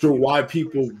to why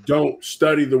people don't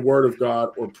study the Word of God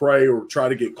or pray or try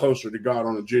to get closer to God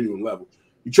on a genuine level.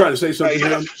 You trying to say something,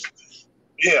 Ham?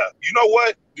 Yeah, you know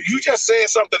what? You just said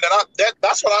something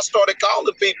that's what I started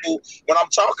calling people when I'm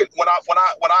talking when I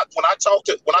talk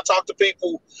to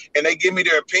people and they give me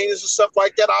their opinions and stuff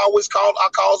like that. I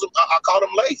call them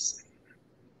lazy.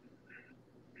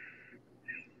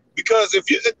 Because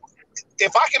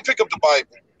if I can pick up the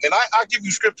Bible and I give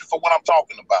you scripture for what I'm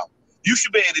talking about, you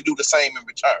should be able to do the same in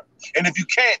return. And if you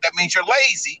can't, that means you're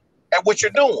lazy at what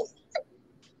you're doing.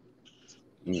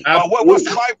 What's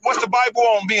the Bible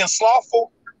on being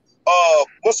slothful?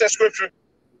 What's that scripture?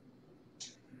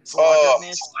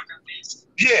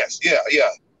 Yes, yeah.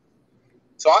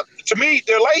 So to me,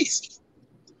 they're lazy.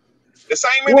 The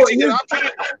same energy that I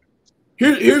put.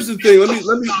 Here's the thing.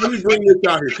 Let me bring this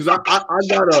out here because I got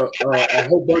a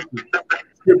whole bunch of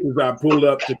scriptures I pulled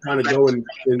up to kind of go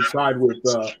inside with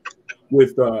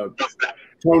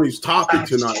Tony's topic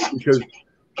tonight, because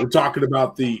we're talking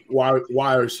about the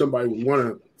why somebody would want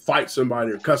to fight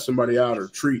somebody or cuss somebody out or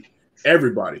treat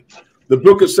everybody. The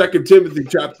book of 2 Timothy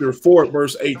chapter 4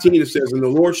 verse 18, it says, "And the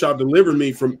Lord shall deliver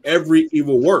me from every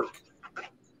evil work."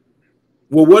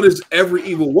 Well, what is every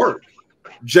evil work?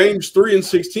 James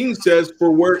 3:16 says,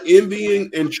 "For where envying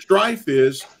and strife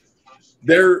is,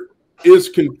 there is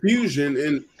confusion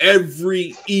in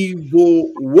every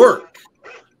evil work."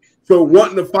 So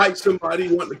wanting to fight somebody,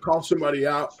 wanting to call somebody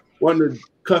out, wanting to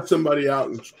cut somebody out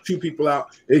and chew people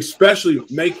out, especially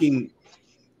making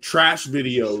trash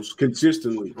videos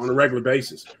consistently on a regular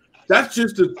basis. That's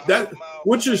just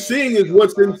what you're seeing is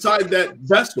what's inside that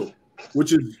vessel,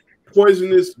 which is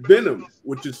poisonous venom,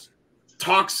 which is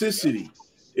toxicity.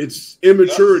 It's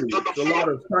immaturity. It's a lot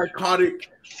of psychotic,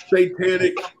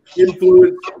 satanic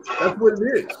influence. That's what it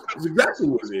is. It's exactly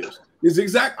what it is. It's the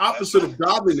exact opposite of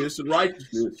godliness and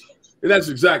righteousness. And that's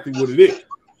exactly what it is.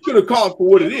 We're going to call it for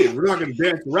what it is. We're not going to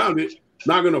dance around it,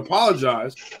 not going to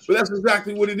apologize, but that's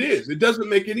exactly what it is. It doesn't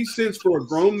make any sense for a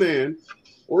grown man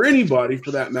or anybody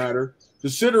for that matter to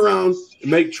sit around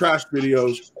and make trash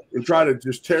videos and try to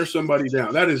just tear somebody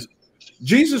down. That is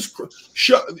Jesus put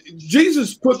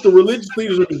the religious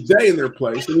leaders of his day in their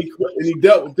place, and he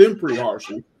dealt with them pretty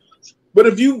harshly. But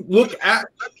if you look at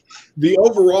the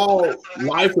overall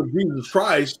life of Jesus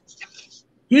Christ,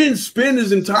 he didn't spend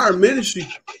his entire ministry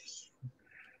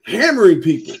hammering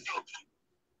people.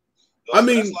 I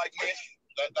mean,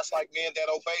 that's like men that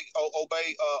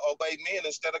obey men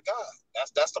instead of God.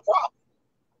 That's the problem.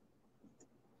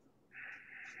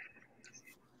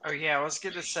 Oh yeah, I was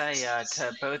gonna say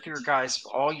to both your guys,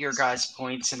 all your guys'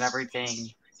 points and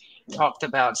everything, talked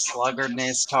about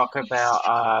sluggardness, talk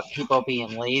about people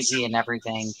being lazy and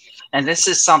everything. And this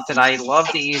is something I love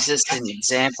to use this as an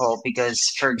example because,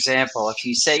 for example, if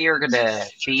you say you're gonna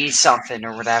be something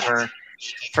or whatever,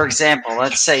 for example,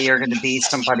 let's say you're going to be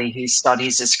somebody who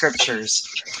studies the scriptures,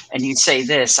 and you say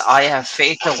this: "I have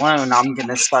faith alone, I'm going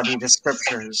to study the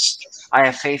scriptures. I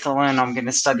have faith alone, I'm going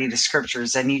to study the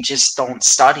scriptures." And you just don't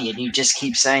study it. You just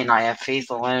keep saying, "I have faith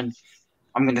alone,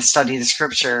 I'm going to study the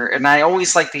scripture." And I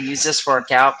always like to use this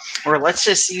workout, or let's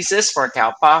just use this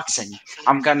workout, boxing.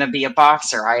 I'm going to be a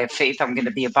boxer. I have faith, I'm going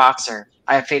to be a boxer.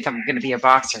 I have faith, I'm going to be a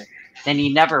boxer. Then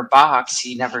you never box.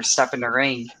 You never step in the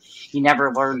ring. You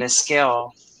never learn the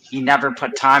skill. You never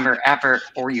put time or effort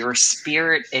or your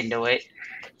spirit into it.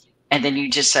 and then you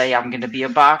just say, I'm going to be a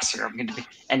boxer. I'm going to be,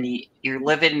 and you're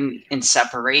living in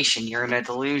separation. You're in a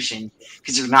delusion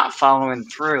because you're not following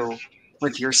through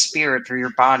with your spirit through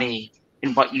your body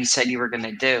and what you said you were going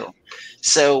to do.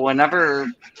 So whenever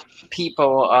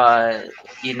people,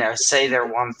 say they're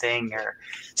one thing or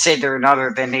say they're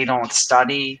another, then they don't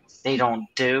study, they don't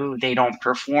do, they don't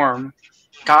perform.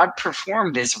 God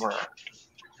performed his word.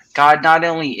 God not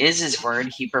only is his word,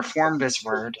 he performed his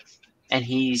word, and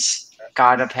he's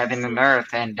God of heaven and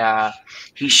earth, and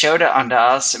he showed it unto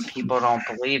us, and people don't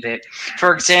believe it.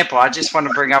 For example, I just want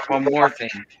to bring up one more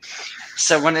thing.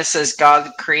 So when it says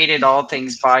God created all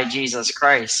things by Jesus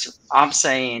Christ, I'm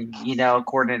saying,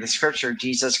 according to Scripture,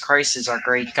 Jesus Christ is our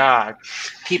great God.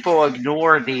 People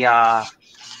ignore the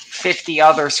 50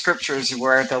 other scriptures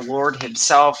where the Lord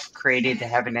himself created the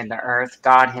heaven and the earth.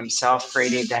 God himself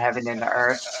created the heaven and the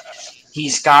earth.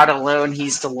 He's God alone.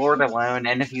 He's the Lord alone.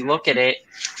 And if you look at it,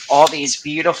 all these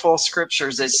beautiful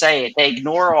scriptures that say it, they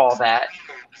ignore all that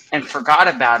and forgot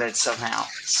about it somehow.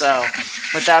 So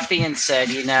with that being said,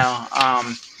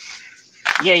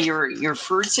 your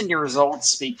fruits and your results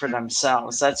speak for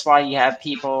themselves. That's why you have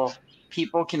people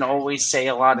can always say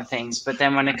a lot of things, but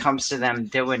then when it comes to them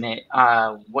doing it,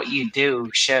 what you do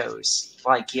shows.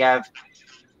 Like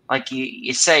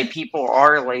you say, people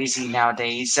are lazy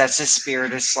nowadays. That's the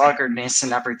spirit of sluggardness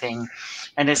and everything.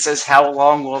 And it says, how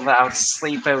long will thou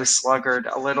sleep, O sluggard?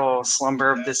 A little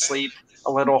slumber of the sleep,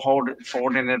 a little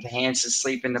folding of the hands to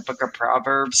sleep, in the book of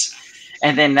Proverbs.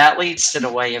 And then that leads to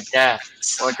the way of death,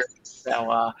 sluggard.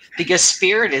 So, because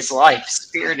spirit is life,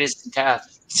 spirit is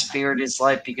death, spirit is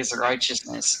life because of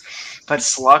righteousness. But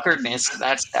sluggardness,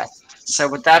 that's death. So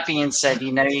with that being said,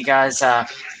 you guys,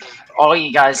 all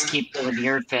you guys keep doing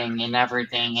your thing and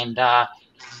everything, and I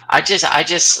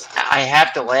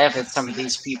have to laugh at some of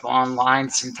these people online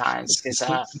sometimes because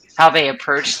how they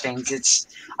approach things.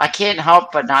 I can't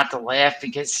help but not to laugh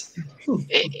because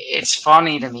it's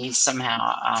funny to me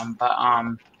somehow. But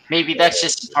maybe that's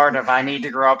just part of. I need to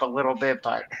grow up a little bit.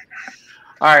 But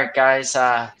all right, guys,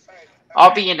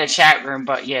 I'll be in the chat room.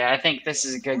 But yeah, I think this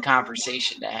is a good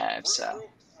conversation to have. So.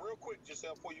 Real quick, just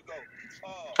before you go.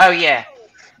 Oh yeah.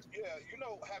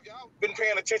 Have y'all been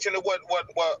paying attention to what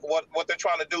they're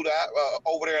trying to do to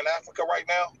over there in Africa right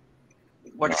now?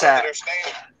 What's that?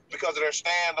 Because of their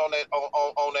stand on that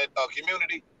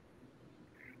community.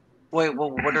 Wait,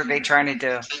 well, what are they trying to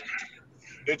do?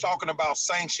 They're talking about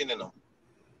sanctioning them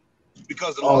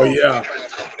because the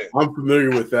I'm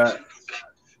familiar with that.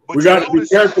 But we got to be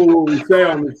careful what we say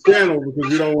on this channel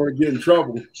because we don't want to get in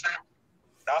trouble.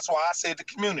 That's why I said the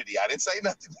community. I didn't say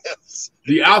nothing else.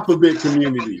 The alphabet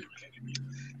community.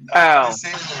 I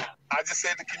just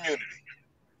said the community.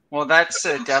 Well, that's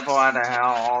the devil out of hell,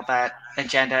 all that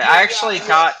agenda. I actually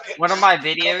got one of my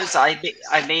videos.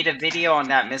 I made a video on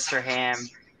that Mr. Ham,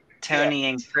 Tony,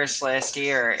 and Chris last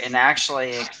year, and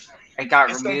actually it got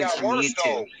removed from YouTube.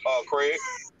 Though, Craig.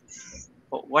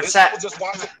 What's that? I was just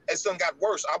watching. It got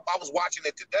worse. I was watching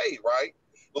it today, right?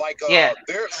 Like,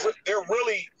 they're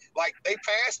really like they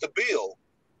passed the bill.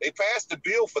 They passed the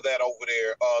bill for that over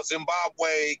there.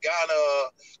 Zimbabwe, Ghana,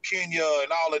 Kenya,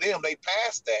 and all of them, they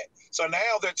passed that. So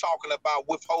now they're talking about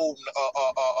withholding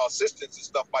assistance and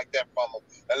stuff like that from them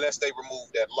unless they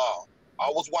remove that law. I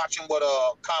was watching what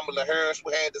Kamala Harris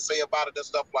had to say about it and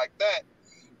stuff like that.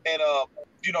 And,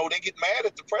 they get mad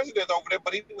at the president over there,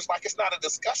 but he was like, it's not a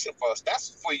discussion for us. That's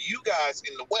for you guys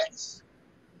in the West.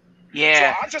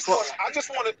 Yeah. So I just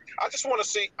want to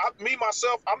see, me,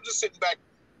 myself, I'm just sitting back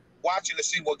watching to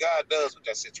see what God does with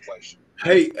that situation.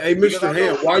 Hey, Mr.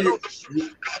 Ham,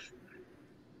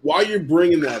 while you're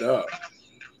bringing that up,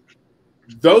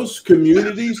 those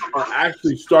communities are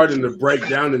actually starting to break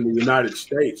down in the United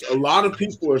States. A lot of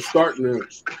people are starting to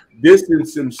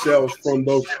distance themselves from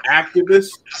those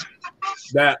activists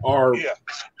that are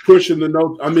pushing the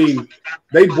note. I mean,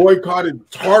 they boycotted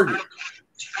Target,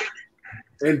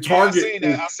 and Target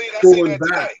is pulling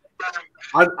back.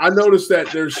 I noticed that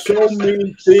there's so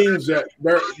many things that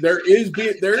there is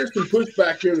some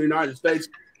pushback here in the United States,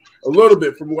 a little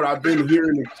bit from what I've been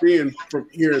hearing and seeing from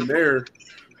here and there.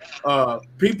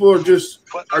 People are just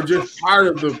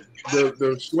tired of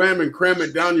the slam and cram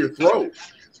it down your throat,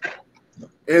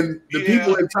 and the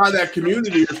people inside that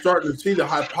community are starting to see the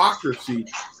hypocrisy,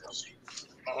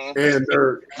 and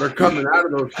they're coming out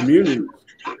of those communities.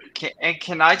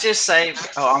 Can I just say?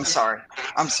 Oh, I'm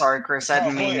sorry, Chris. I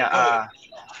didn't mean to.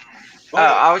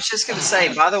 I was just going to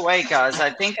say, by the way, guys,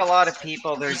 I think a lot of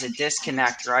people, there's a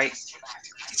disconnect, right?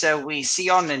 So we see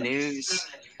on the news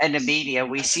in the media.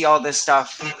 We see all this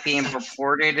stuff being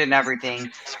reported and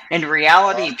everything. In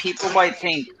reality, people might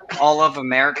think all of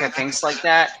America thinks like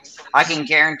that. I can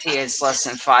guarantee it's less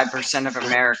than 5% of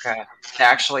America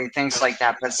that actually thinks like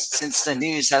that. But since the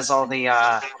news has all the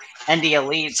and the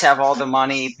elites have all the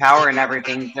money, power, and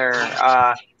everything,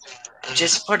 they're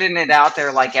just putting it out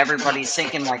there like everybody's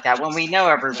thinking like that when we know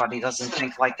everybody doesn't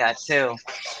think like that too.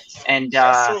 And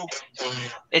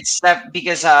it's that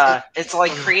because it's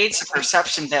like creates a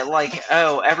perception that like,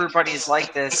 oh, everybody's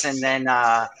like this, and then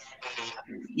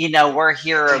we're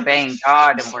here obeying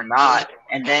God and we're not,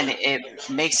 and then it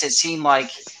makes it seem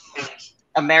like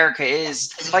America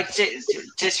is like,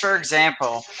 just for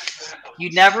example, you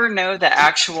never know the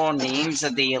actual names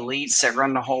of the elites that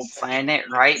run the whole planet,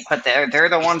 right? But they're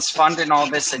the ones funding all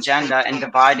this agenda and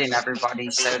dividing everybody.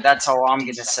 So that's all I'm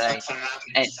gonna say.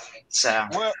 And so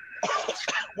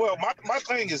well, my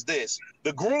thing is this: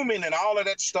 the grooming and all of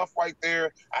that stuff right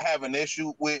there, I have an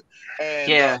issue with,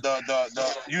 and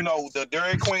the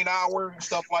Dairy Queen hour and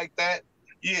stuff like that.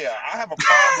 Yeah, I have a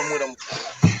problem with them.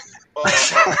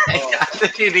 I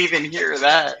didn't even hear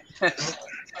that.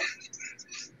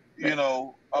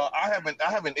 I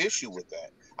have an issue with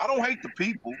that. I don't hate the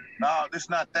people. No, it's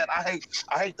not that. I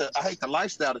hate the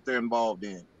lifestyle that they're involved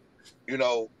in.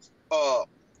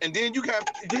 And then you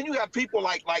got people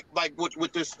like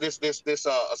with this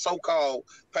so-called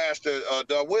Pastor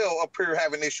Dowell up here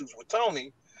having issues with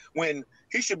Tony when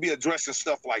he should be addressing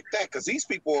stuff like that, because these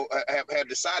people have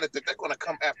decided that they're going to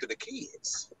come after the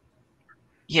kids.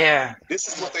 Yeah, this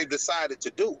is what they decided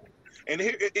to do. And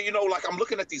here, like I'm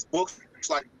looking at these books,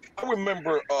 like I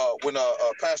remember when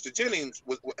Pastor Jennings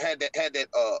had that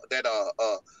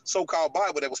so-called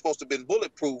Bible that was supposed to have been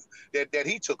bulletproof that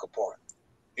he took apart,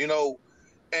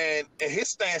 and his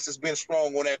stance has been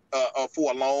strong on that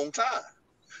for a long time.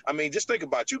 I mean, just think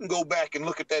about it. You can go back and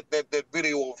look at that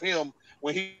video of him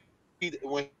when he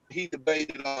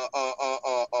debated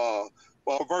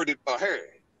perverted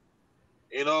Harry.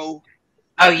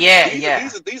 Oh yeah,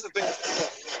 These are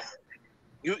things.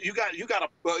 You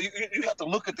have to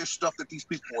look at this stuff that these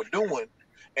people are doing,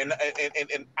 and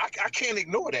I can't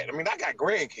ignore that. I mean, I got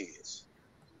grandkids,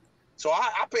 so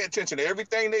I pay attention to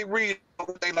everything they read,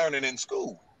 what they learning in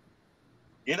school.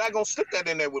 You're not gonna stick that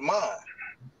in there with mine.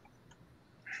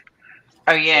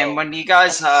 Oh yeah, and when you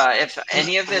guys, if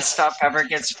any of this stuff ever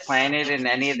gets planted in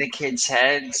any of the kids'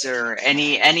 heads or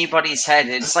anybody's head,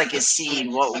 it's like a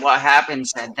seed. What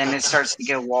happens? And then it starts to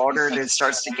get watered, it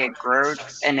starts to get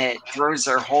growth, and it throws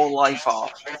their whole life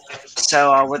off.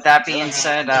 So with that being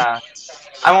said, I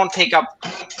won't take up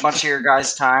much of your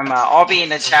guys' time. I'll be in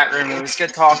the chat room. It was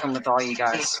good talking with all you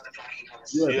guys.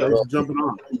 Yeah, thanks for jumping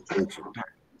on.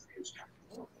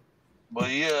 But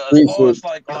yeah, as far as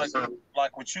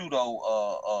like with you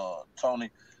though, Tony,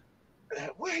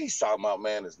 what he's talking about,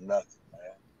 man, is nothing,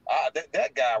 man.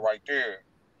 That guy right there,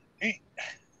 he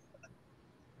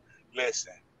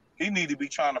need to be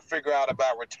trying to figure out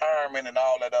about retirement and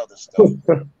all that other stuff.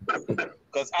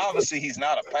 Because obviously he's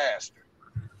not a pastor.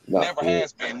 Never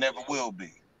has been, never will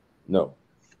be. No,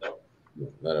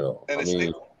 not at all. And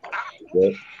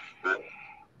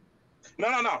No,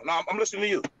 I'm listening to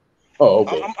you. Oh,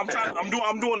 okay.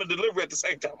 I'm doing the delivery at the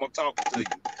same time I'm talking to you.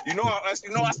 I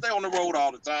stay on the road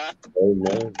all the time. Oh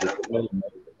man.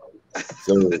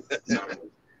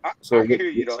 So I can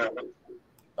hear you though.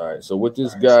 All right. So with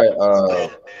this guy,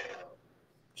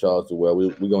 Charles Dowell,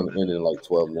 we're going to end in like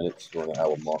 12 minutes, during the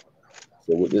hour mark.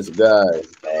 So with this guy,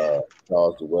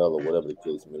 Charles Dowell, or whatever the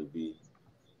case may be,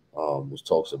 which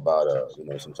talks about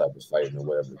some type of fighting or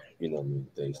whatever,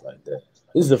 things like that.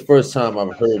 This is the first time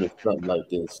I've heard of something like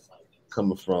this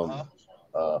coming from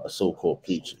a so-called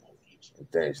preacher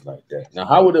and things like that. Now,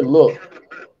 how would it look?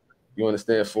 You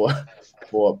understand, for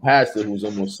a pastor who's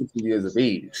almost 60 years of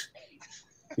age?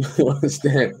 You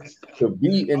understand, to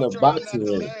be in a boxing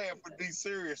ring.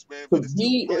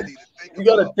 You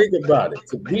got to think about it.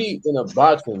 To be in a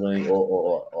boxing ring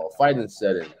or a fighting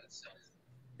setting,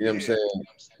 you know what I'm saying,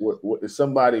 with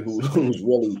somebody who's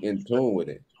really in tune with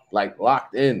it, like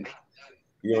locked in.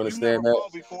 You understand that?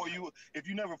 If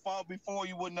you never fought before,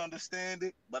 you wouldn't understand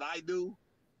it, but I do.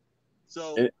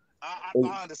 So I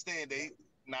understand they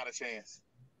not a chance.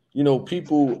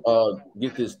 People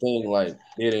get this thing like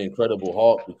they're the Incredible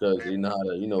Hulk because they know how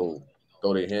to,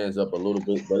 throw their hands up a little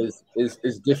bit, but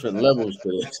it's different levels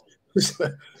to this.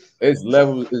 It's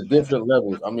different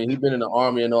levels. I mean, he's been in the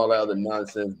army and all that other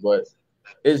nonsense, but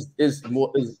it's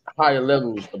higher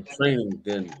levels of training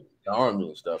than the army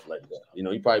and stuff like that.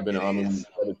 He probably been in the army when he was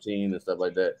 17 and stuff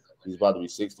like that. He's about to be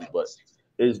 60, but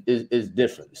it's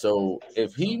different. So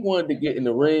if he wanted to get in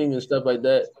the ring and stuff like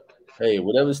that, hey,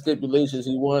 whatever stipulations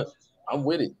he want, I'm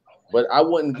with it. But I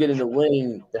wouldn't get in the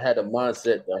ring to have a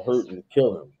mindset to hurt and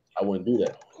kill him. I wouldn't do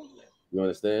that. You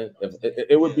understand? If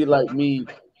it would be like me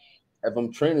if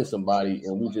I'm training somebody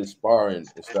and we just sparring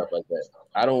and stuff like that.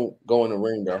 I don't go in the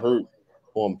ring to hurt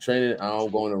who I'm training. I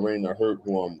don't go in the ring to hurt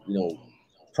who I'm,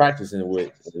 practicing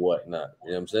with and whatnot.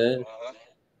 You know what I'm saying?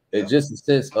 It's just a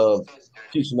sense of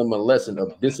teaching them a lesson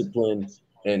of discipline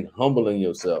and humbling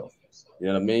yourself. You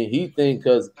know what I mean? He think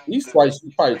because he's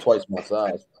probably twice my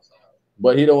size,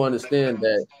 but he don't understand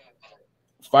that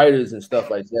fighters and stuff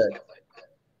like that.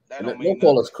 And don't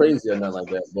call us crazy or nothing like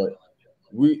that, but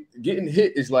we getting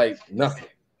hit is like nothing.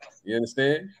 You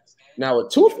understand? Now a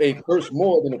toothache hurts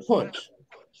more than a punch,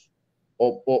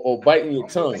 or biting your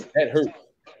tongue that hurts.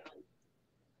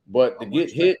 But to get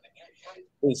hit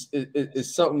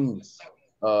is something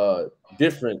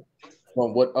different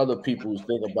from what other people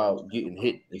think about getting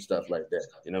hit and stuff like that.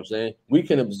 You know what I'm saying? We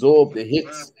can absorb the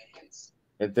hits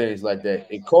and things like that.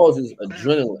 It causes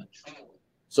adrenaline.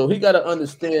 So he got to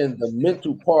understand the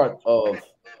mental part of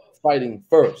fighting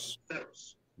first.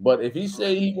 But if he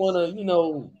say he want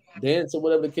to, dance or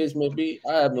whatever the case may be,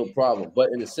 I have no problem.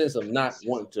 But in the sense of not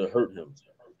wanting to hurt him,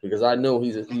 because I know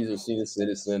he's a senior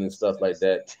citizen and stuff like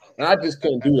that, and I just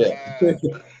couldn't do that.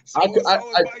 I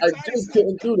just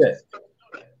couldn't do that.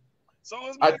 So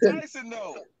is Mike Tyson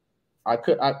though.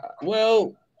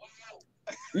 Well,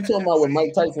 you talking about when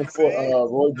Mike Tyson fought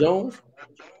Roy Jones?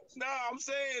 No, I'm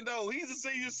saying though, he's a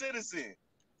senior citizen.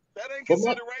 That ain't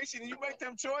consideration. You make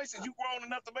them choices. You grown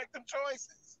enough to make them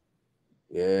choices.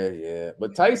 Yeah.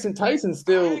 But Tyson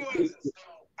still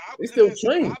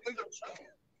trained.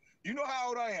 You know how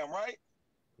old I am, right?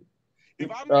 If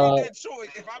I made that choice,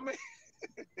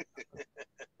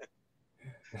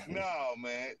 no,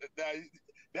 man,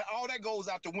 that all that goes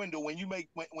out the window when you make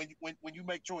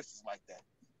choices like that.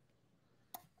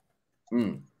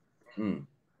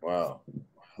 Wow.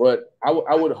 But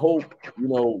I would hope,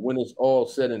 when it's all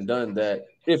said and done, that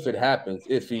if it happens,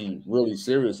 if he really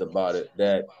serious about it,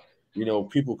 that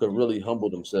people could really humble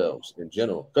themselves in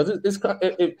general. Because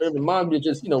it reminds me of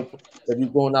just, if you're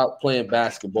going out playing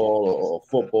basketball or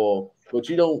football, but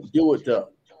you don't do it to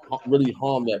really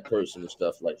harm that person and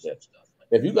stuff like that.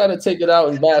 If you got to take it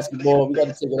out in basketball, you got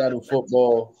to take it out in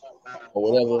football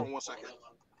or whatever. Hold on 1 second.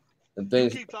 And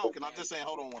things. You keep talking. I'm just saying,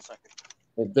 hold on 1 second.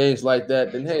 And things like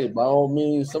that, then hey, by all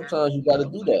means, sometimes you got to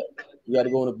do that. You got to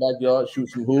go in the backyard, shoot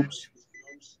some hoops,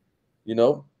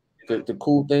 to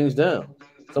cool things down.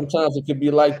 Sometimes it could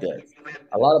be like that.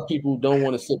 A lot of people don't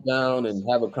want to sit down and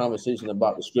have a conversation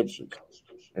about the scriptures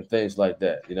and things like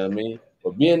that. You know what I mean?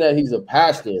 But being that he's a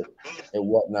pastor and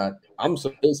whatnot,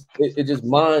 it's just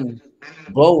mind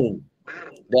blowing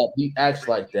that he acts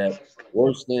like that,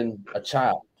 worse than a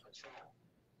child.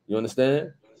 You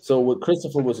understand? So what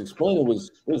Christopher was explaining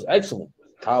was excellent.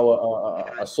 How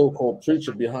a so-called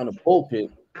preacher behind a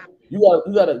pulpit, you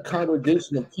got a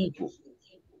congregation of people.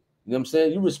 You know what I'm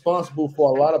saying? You're responsible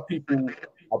for a lot of people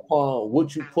upon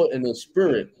what you put in their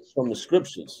spirit from the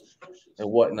scriptures and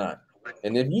whatnot.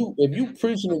 And if you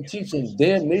preaching and teaching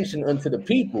damnation unto the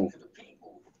people,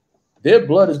 their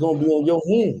blood is going to be on your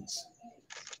hands.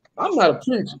 I'm not a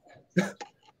preacher. You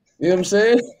know what I'm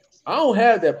saying? I don't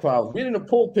have that problem. Being in the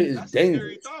pulpit is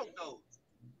dangerous.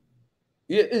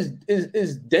 Yeah,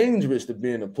 it's dangerous to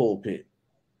be in the pulpit.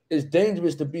 It's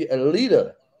dangerous to be a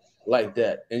leader like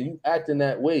that, and you act in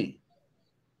that way.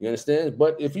 You understand?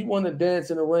 But if you want to dance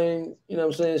in the ring, you know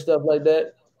what I'm saying, stuff like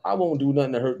that, I won't do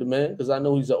nothing to hurt the man because I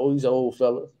know he's an old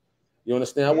fella. You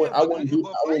understand? I wouldn't do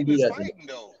that. Fighting,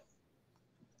 though.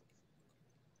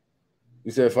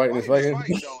 You said fighting is fighting?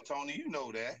 Though, Tony, you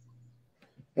know that.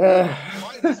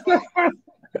 Fighting is fighting.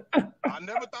 I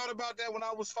never thought about that when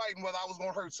I was fighting, whether I was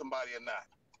going to hurt somebody or not.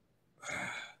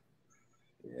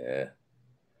 Yeah.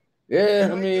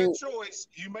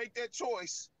 You make that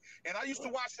choice. And I used to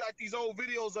watch like these old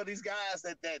videos of these guys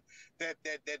that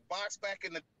boxed back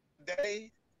in the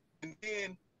day, and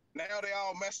then now they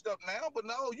all messed up now. But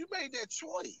no, you made that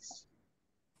choice.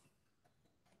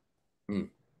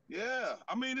 Yeah,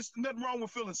 I mean, there's nothing wrong with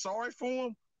feeling sorry for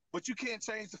them, but you can't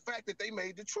change the fact that they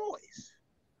made the choice.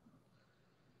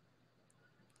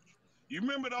 You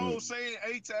remember the old saying,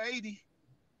 8 to 80?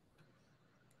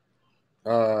 I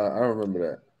remember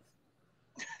that.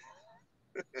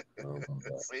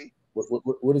 See?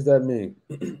 What does that mean?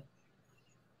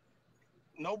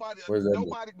 Nobody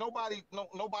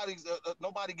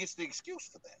gets the excuse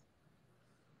for that.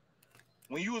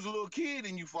 When you was a little kid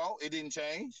and you fought, it didn't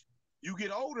change. You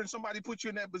get older and somebody put you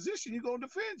in that position, you're going to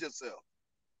defend yourself.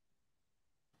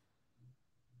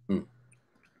 8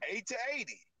 to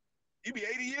 80. You be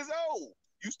 80 years old.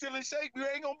 You still in shape. You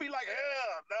ain't gonna be like,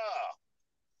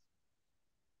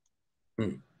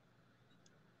 nah.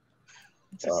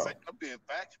 Just saying, I'm being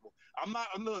factual. I'm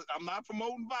not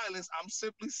promoting violence. I'm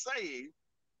simply saying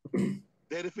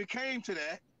that if it came to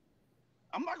that,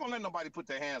 I'm not gonna let nobody put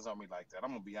their hands on me like that.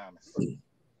 I'm gonna be honest.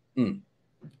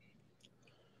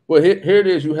 Well, here it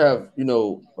is. You have,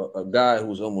 a guy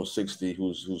who's almost 60,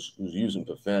 who's using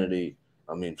profanity.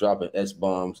 I mean, dropping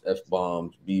S-bombs,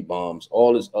 F-bombs, B-bombs,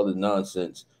 all this other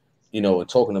nonsense, and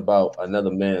talking about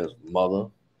another man's mother,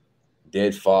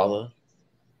 dead father,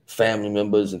 family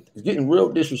members, and it's getting real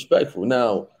disrespectful.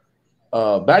 Now,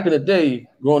 back in the day,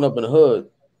 growing up in the hood,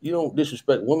 you don't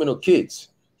disrespect women or kids.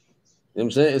 You know what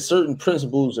I'm saying? It's certain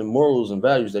principles and morals and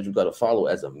values that you got to follow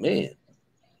as a man.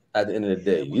 At the end of the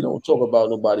day, you don't talk about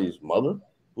nobody's mother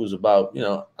who's about,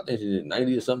 I think she's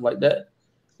 90 or something like that.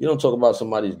 You don't talk about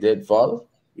somebody's dead father.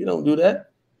 You don't do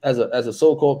that as a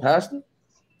so-called pastor.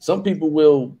 Some people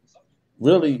will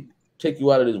really take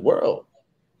you out of this world.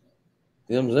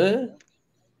 You know what I'm saying?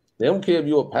 They don't care if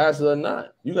you're a pastor or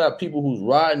not. You got people who's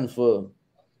riding for,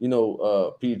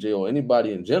 PJ or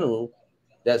anybody in general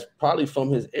that's probably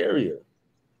from his area.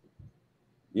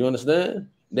 You understand?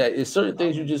 That it's certain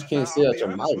things you just can't say out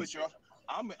your mouth.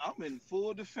 I'm in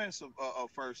full defense of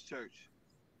First Church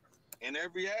in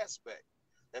every aspect.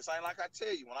 That's like I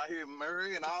tell you, when I hear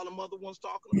Mary and all the other ones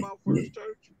talking about First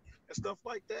Church and stuff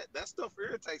like that, that stuff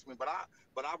irritates me. But I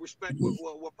respect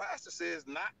what Pastor says,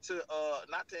 not to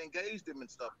engage them and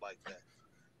stuff like that.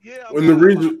 Yeah, I'm my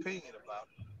opinion about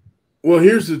it. Well,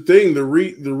 here's the thing: the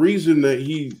reason that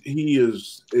he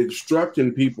is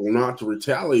instructing people not to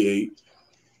retaliate.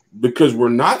 Because we're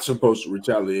not supposed to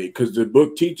retaliate, because the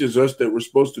book teaches us that we're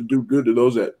supposed to do good to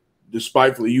those that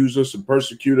despitefully use us and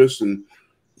persecute us and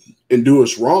do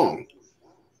us wrong.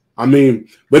 I mean,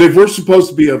 but if we're supposed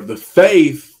to be of the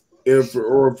faith, if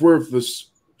we're of the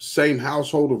same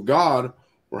household of God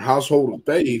or household of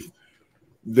faith,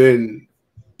 then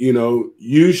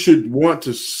you should want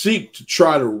to seek to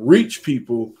try to reach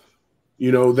people,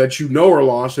 that are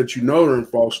lost, that are in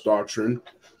false doctrine,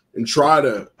 and try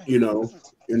to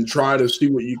see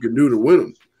what you can do to win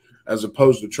them, as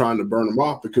opposed to trying to burn them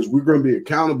off, because we're going to be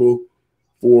accountable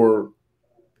for,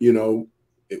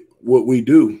 what we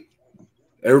do.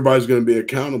 Everybody's going to be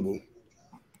accountable.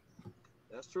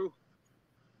 That's true.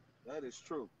 That is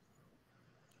true.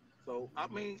 So, I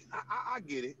mean, I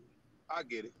get it. I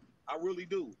get it. I really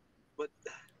do. But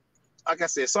like I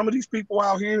said, some of these people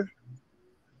out here,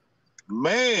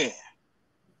 man,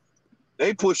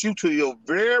 they push you to your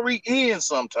very end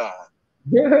sometimes.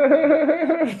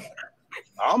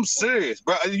 I'm serious,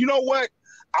 bro. You know what?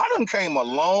 I done came a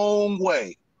long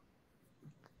way.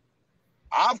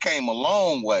 I've came a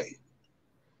long way.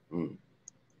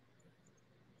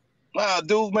 Nah,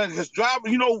 dude, man, because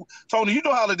driving, Tony, you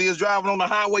know how it is driving on the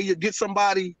highway. You get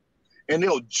somebody, and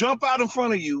they'll jump out in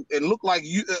front of you and look like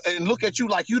you, and look at you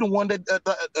like you the one that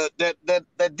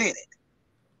did it.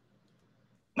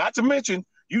 Not to mention,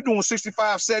 you doing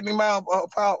 65, 70 miles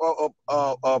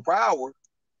per hour,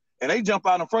 and they jump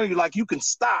out in front of you like you can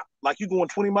stop, like you're going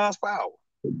 20 miles per hour.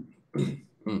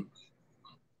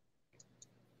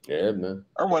 Yeah, man.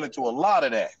 I run into a lot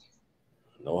of that.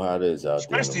 Know how it is out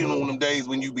especially there. On them days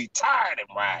when you be tired of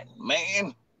riding,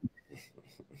 man.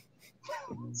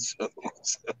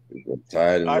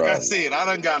 Tired and like riding. I said, I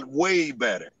done got way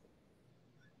better.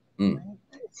 Don't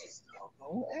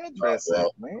address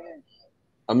that, man.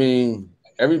 I mean,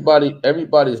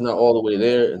 everybody's not all the way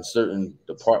there in certain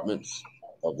departments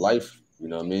of life. You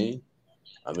know what I mean?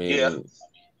 Yeah.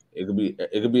 It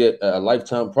could be a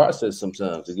lifetime process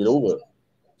sometimes to get over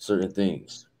certain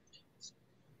things.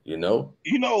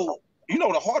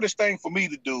 The hardest thing for me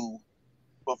to do,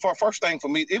 but first thing for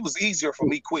me, it was easier for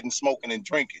me quitting smoking and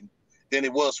drinking than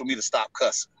it was for me to stop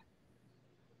cussing.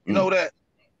 You know that?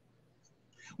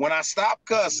 When I stopped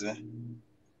cussing,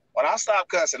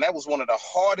 that was one of the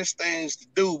hardest things to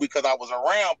do because I was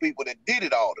around people that did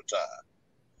it all the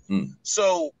time.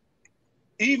 So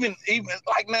even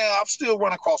like now, I'm still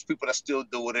running across people that still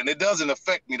do it, and it doesn't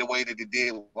affect me the way that it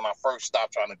did when I first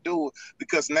stopped trying to do it,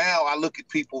 because now I look at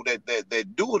people that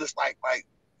do it, it's like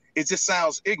it just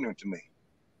sounds ignorant to me.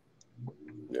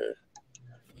 Yeah.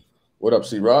 What up,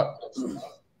 C-Rock?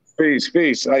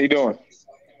 Peace. How you doing?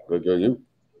 Good, you?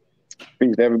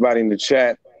 Peace to everybody in the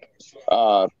chat.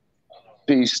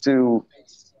 Peace to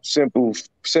Simply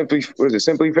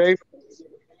Faith?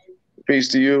 Peace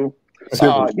to you.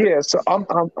 So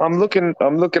I'm looking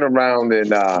around,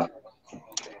 and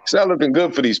it's not looking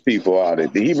good for these people out there.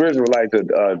 The Hebrew Israelites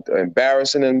are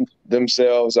embarrassing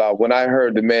themselves. When I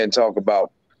heard the man talk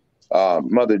about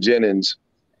Mother Jennings,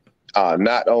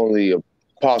 not only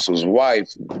Apostle's wife,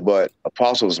 but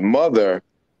Apostle's mother,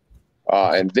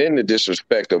 and then the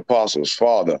disrespect of Apostle's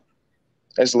father.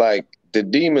 It's like the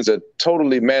demons are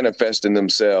totally manifesting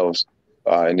themselves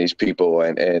in these people.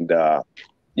 And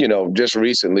you know, just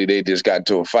recently they just got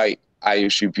into a fight,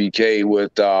 ISUPK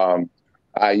with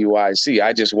IUIC.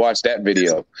 I just watched that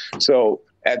video. So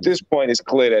at this point, it's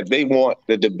clear that they want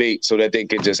the debate so that they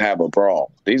can just have a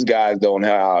brawl. These guys don't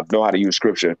know how to use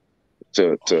scripture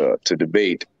to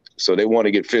debate. So they want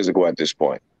to get physical at this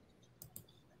point.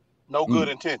 No good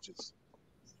intentions.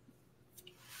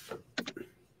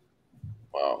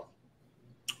 Wow.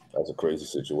 That's a crazy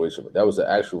situation. But that was an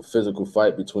actual physical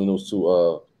fight between those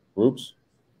two groups?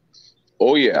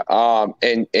 Oh, yeah.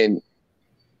 And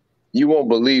you won't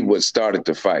believe what started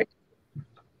the fight.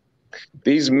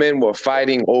 These men were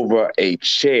fighting over a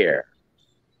chair.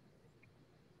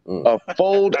 A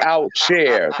fold-out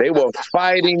chair. They were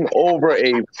fighting over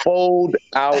a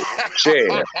fold-out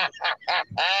chair.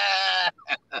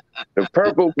 The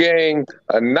Purple Gang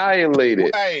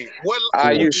annihilated ISUPK. What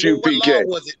law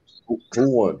was it? Who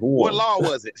won? What law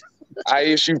was it?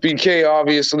 ISUPK,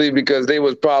 obviously, because they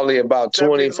was probably about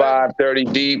 25, 30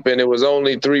 deep, and it was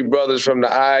only 3 brothers from the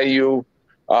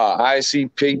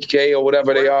ICPK or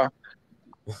whatever they are.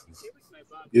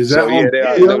 Is that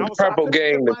the Purple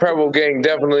Gang? The Purple Gang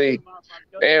definitely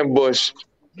ambushed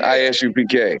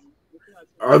ISUPK.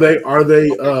 Are they?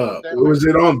 Was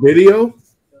it on video?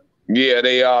 Yeah,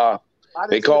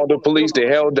 they called the police. They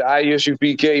held the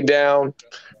ISUPK down.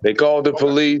 They called the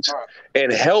police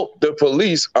and helped the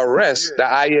police arrest the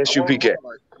ISUPK.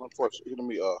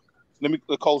 Let me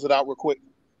close it out real quick.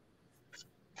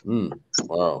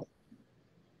 Wow.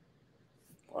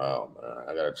 Wow, man.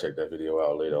 I gotta check that video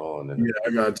out later on. Yeah, I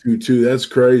got to too. That's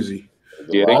crazy.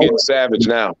 Yeah, they're getting savage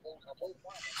now.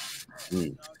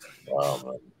 Wow,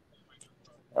 man.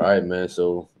 All right, man.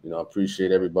 So, I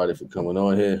appreciate everybody for coming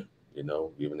on here,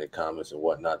 giving their comments and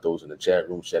whatnot. Those in the chat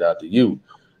room, shout out to you.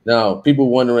 Now, people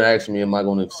wondering, asking me, am I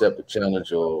going to accept the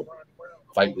challenge or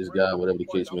fight this guy, whatever the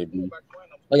case may be?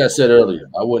 Like I said earlier,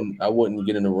 I wouldn't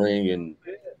get in the ring and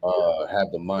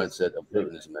have the mindset of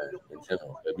hurting this man in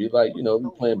general. It'd be like, be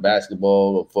playing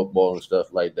basketball or football and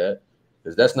stuff like that,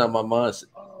 because that's not my mindset.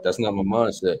 That's not my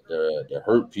mindset to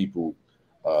hurt people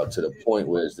to the point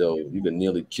where as though you can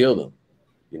nearly kill them.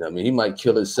 You know what I mean? He might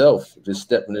kill himself just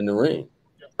stepping in the ring.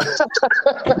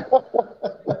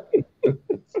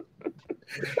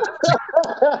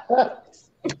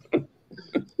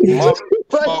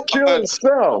 Might kill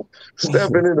himself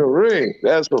stepping in the ring.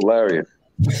 That's hilarious.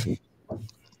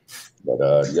 But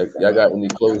y'all got any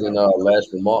closing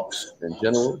last remarks in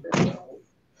general?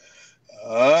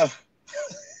 I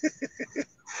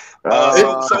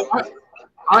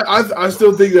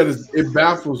still think that it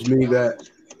baffles me that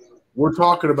we're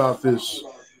talking about this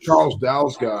Charles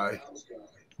Dowell guy,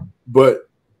 but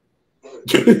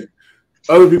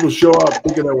other people show up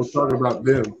thinking that we're talking about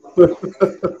them.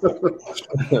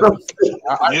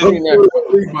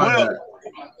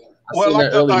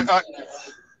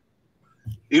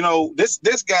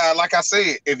 This guy, like I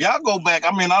said, if y'all go back,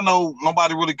 I mean, I know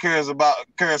nobody really cares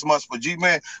much for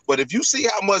G-Man, but if you see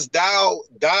how much Dowell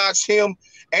dodged him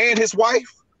and his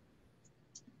wife,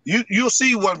 you'll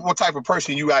see what type of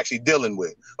person you actually dealing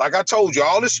with. Like I told you,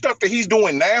 all this stuff that he's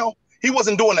doing now, he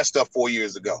wasn't doing that stuff 4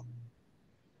 years ago.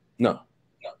 No.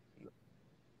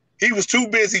 He was too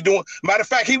busy doing. Matter of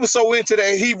fact, he was so into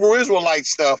that Hebrew Israelite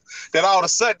stuff that all of a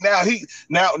sudden now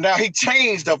he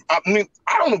changed. I mean,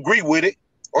 I don't agree with it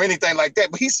or anything like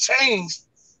that, but he's changed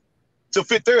to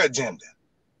fit their agenda.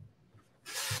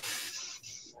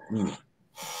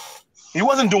 He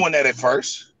wasn't doing that at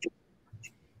first.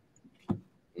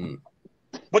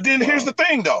 But then here's the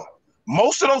thing, though.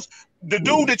 Most of those, the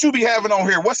dude that you be having on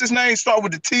here, what's his name? Start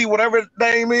with the T, whatever his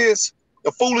name is,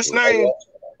 the foolish name.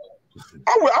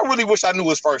 I really wish I knew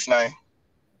his first name.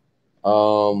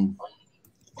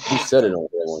 He said it on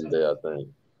there one day, I think.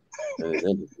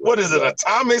 What is it? A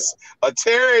Thomas? A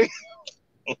Terry?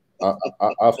 I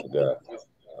forgot.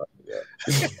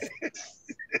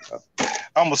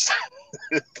 Almost.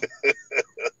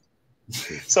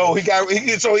 So he got rid of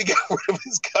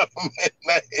his government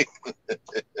name.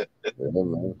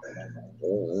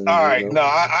 All right, no,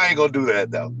 I ain't gonna do that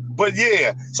though. But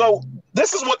yeah, so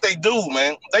this is what they do,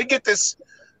 man. They get this.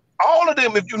 All of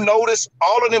them, if you notice,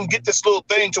 all of them get this little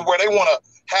thing to where they want to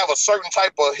have a certain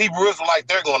type of Hebrew Israelite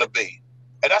they're going to be,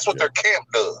 and that's what their camp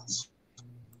does.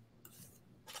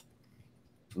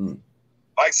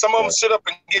 Like some of them sit up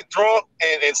and get drunk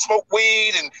and smoke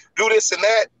weed and do this and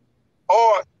that,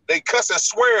 or they cuss and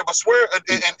swear and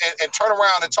turn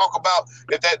around and talk about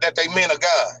that they men of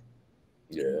God.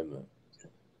 Yeah, man.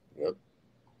 Yep.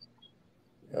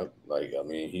 Yep. Like, I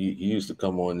mean, he used to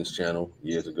come on this channel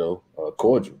years ago,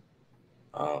 cordial.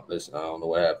 Listen, I don't know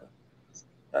what happened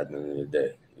at the end of the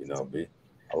day. You know,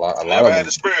 a lot Never of had them.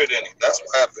 the spirit in him. That's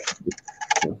what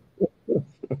happened.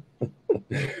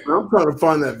 I'm trying to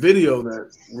find that video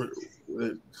that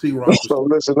C-Rock. So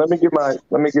listen, let me get my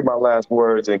last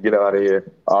words and get out of here.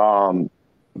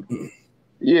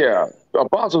 Yeah,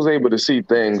 Apostle's able to see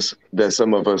things that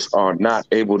some of us are not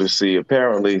able to see.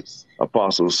 Apparently,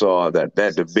 Apostle saw that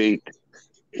debate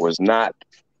was not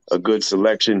a good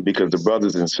selection because the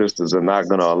brothers and sisters are not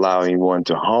going to allow anyone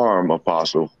to harm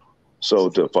Apostle. So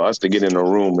for us to get in a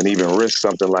room and even risk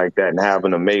something like that and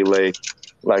having a melee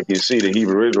like you see the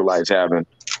Hebrew Israelites having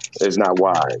is not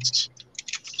wise.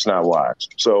 It's not wise.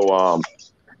 So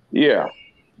yeah,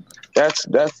 that's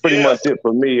pretty much it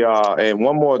for me. And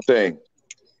one more thing.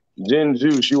 Jen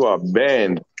Juice, you are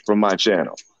banned from my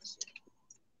channel.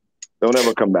 Don't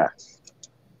ever come back.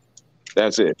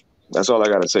 That's it. That's all I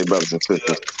got to say, brothers and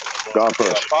sisters. God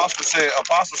first.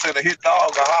 Apostle said a hit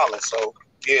dog a holler. So,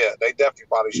 yeah, they definitely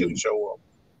probably shouldn't show up.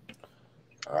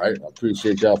 All right. I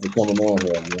appreciate y'all for coming on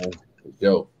here, man.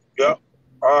 Yo. Yep.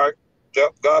 All right.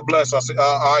 Yep. God bless. All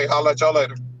right. I'll let y'all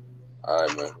later. All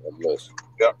right, man. God bless.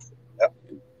 Yep.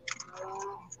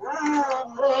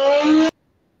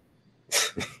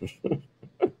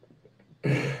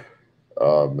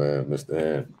 Oh man, Mr.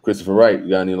 Ham. Christopher Wright, you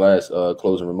got any last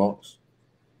closing remarks?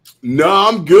 No,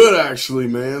 I'm good actually,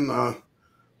 man.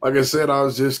 Like I said, I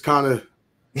was just kind of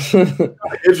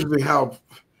interesting how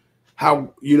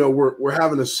you know we're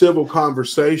having a civil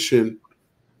conversation,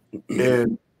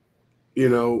 and you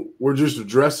know we're just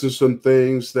addressing some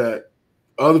things that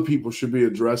other people should be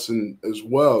addressing as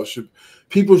well.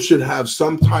 People should have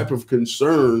some type of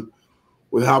concern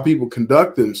with how people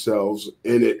conduct themselves,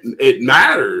 and it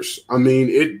matters. I mean,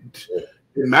 it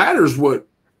matters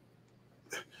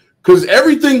because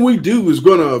everything we do is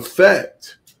going to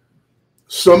affect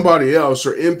somebody else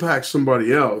or impact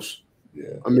somebody else.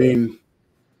 Yeah. I mean,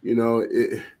 you know,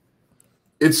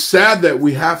 it's sad that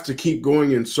we have to keep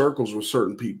going in circles with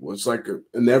certain people. It's like a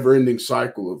never-ending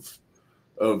cycle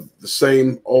of the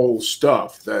same old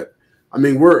stuff. That, I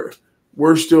mean, we're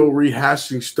still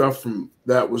rehashing stuff from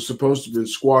that was supposed to have been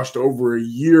squashed over a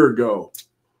year ago,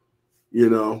 you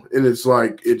know, and it's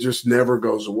like it just never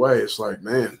goes away. It's like,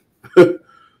 man,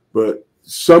 but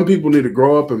some people need to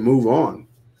grow up and move on,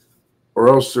 or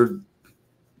else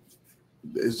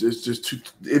it's just too,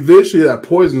 eventually that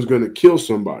poison is going to kill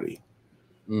somebody.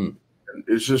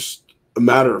 It's just a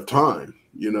matter of time,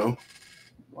 you know.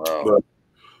 Wow. But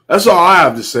that's all I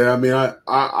have to say. I mean,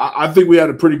 I think we had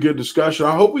a pretty good discussion.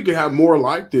 I hope we can have more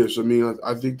like this. I mean,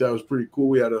 I think that was pretty cool.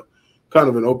 We had a kind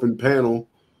of an open panel,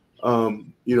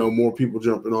 you know, more people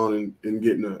jumping on and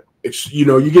getting you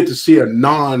know, you get to see a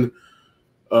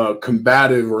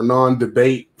non-combative or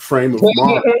non-debate frame of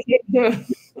mind. You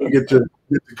get to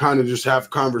kind of just have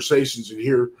conversations and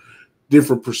hear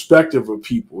different perspective of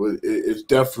people. It's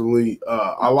definitely,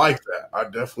 I like that. I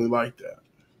definitely like that.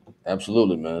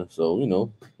 Absolutely, man. So, you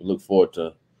know, we look forward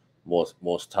to more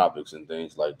topics and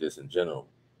things like this in general.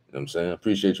 You know what I'm saying?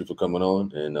 Appreciate you for coming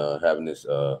on and having this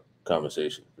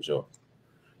conversation for sure.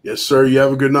 Yes, sir. You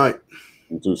have a good night.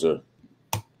 You too, sir.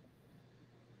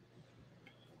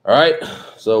 All right.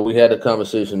 So we had a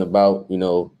conversation about, you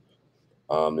know,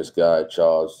 this guy,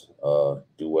 Charles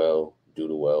Dowell,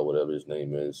 whatever his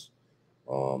name is.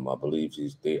 I believe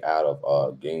they out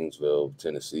of Gainesville,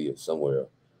 Tennessee, or somewhere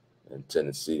in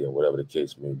Tennessee, or whatever the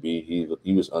case may be.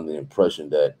 He was under the impression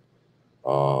that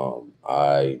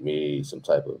I made some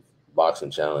type of boxing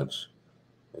challenge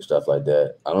and stuff like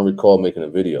that. I don't recall making a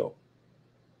video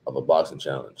of a boxing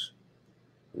challenge.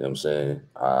 You know what I'm saying?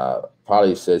 I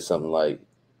probably said something like,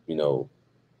 you know,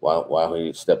 why don't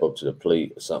he step up to the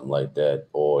plate or something like that?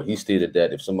 Or he stated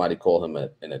that if somebody called him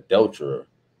an adulterer,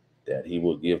 that he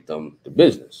would give them the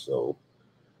business. So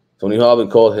Tony Harvin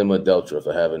called him an adulterer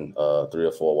for having 3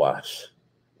 or 4 wives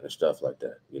and stuff like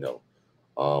that. You know,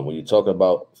 when you talk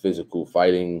about physical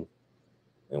fighting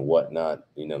and whatnot,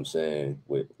 you know what I'm saying?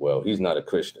 Well, he's not a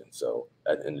Christian, so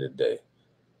at the end of the day.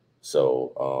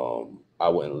 So I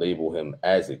wouldn't label him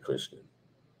as a Christian.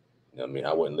 You know what I mean?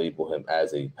 I wouldn't label him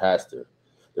as a pastor.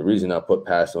 The reason I put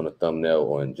pastor on the thumbnail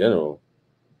or in general,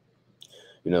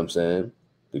 you know what I'm saying?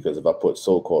 Because if I put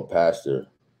so-called pastor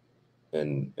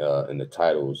in the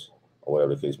titles or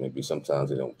whatever the case may be, sometimes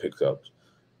they don't pick up.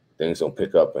 Things don't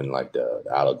pick up in like the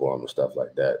algorithm and stuff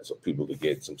like that. So people could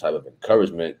get some type of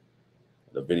encouragement.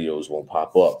 The videos won't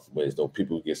pop up, but as though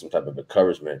people get some type of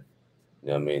encouragement, you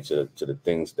know what I mean, to the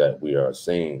things that we are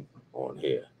saying on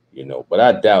here, you know. But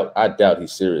I doubt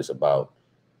he's serious about,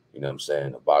 you know what I'm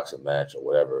saying, a boxing match or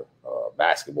whatever,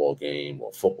 basketball game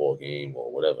or football game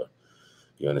or whatever.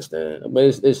 You understand? I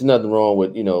mean, it's nothing wrong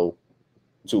with, you know,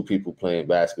 two people playing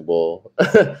basketball,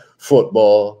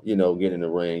 football, you know, getting in the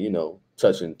ring, you know,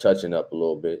 touching up a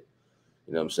little bit.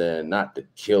 You know what I'm saying? Not to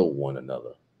kill one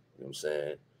another. You know what I'm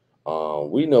saying?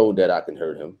 We know that I can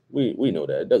hurt him. We know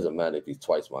that. It doesn't matter if he's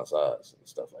twice my size and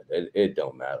stuff like that. It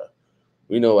don't matter.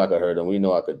 We know I could hurt him. We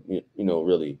know I could, you know,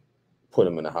 really put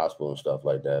him in the hospital and stuff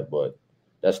like that. But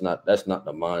that's not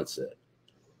the mindset,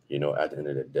 you know, at the end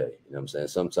of the day. You know what I'm saying?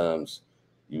 Sometimes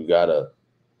you gotta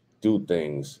do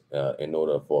things in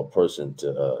order for a person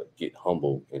to get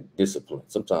humble and disciplined.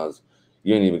 Sometimes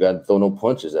you ain't even got to throw no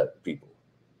punches at people.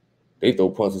 They throw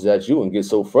punches at you and get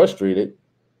so frustrated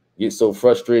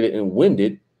and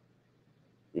winded,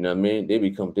 you know what I mean? They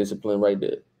become disciplined right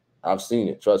there. I've seen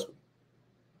it, trust me.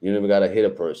 You never got to hit a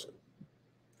person.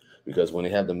 Because when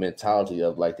they have the mentality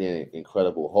of like they're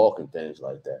Incredible Hulk and things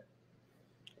like that,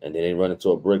 and then they run into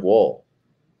a brick wall,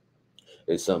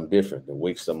 it's something different. It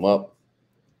wakes them up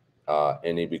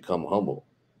and they become humble,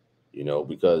 you know,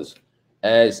 because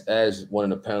as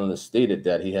one of the panelists stated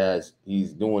that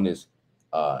he's doing this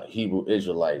Hebrew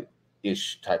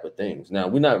Israelite-ish type of things. Now,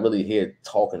 we're not really here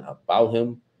talking about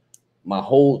him. My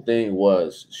whole thing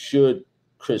was, should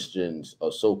Christians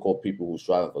or so-called people who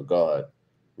strive for God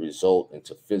result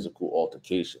into physical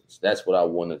altercations? That's what I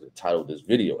wanted to title this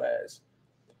video as,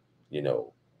 you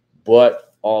know.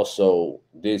 But also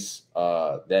this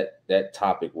that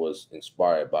topic was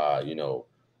inspired by, you know,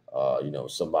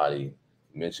 somebody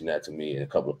mentioned that to me and a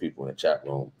couple of people in the chat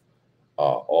room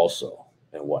also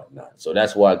and whatnot. So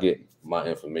that's where I get my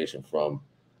information from.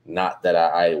 Not that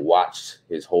I watched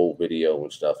his whole video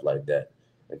and stuff like that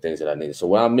and things that I needed. So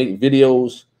when I make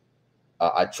videos,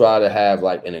 I try to have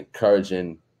like an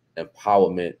encouraging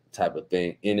empowerment type of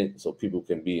thing in it so people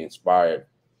can be inspired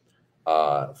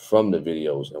from the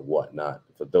videos and whatnot,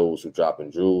 for those who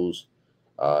dropping jewels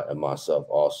and myself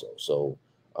also. So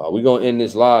we're gonna end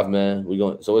this live, man.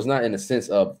 So it's not in the sense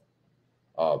of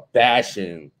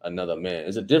bashing another man.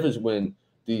 There's a difference when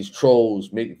these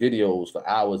trolls make videos for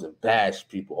hours and bash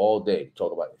people all day.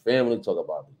 Talk about your family, talk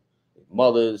about your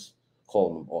mothers,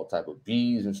 calling them all type of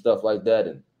B's and stuff like that,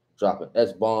 and dropping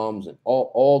S-bombs and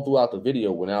all throughout the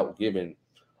video without giving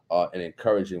an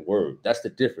encouraging word. That's the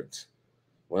difference.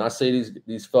 When I say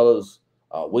these fellas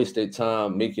waste their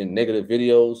time making negative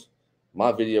videos,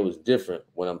 my video is different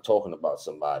when I'm talking about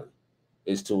somebody.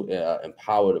 It's to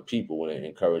empower the people with an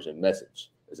encouraging message.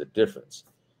 There's a difference.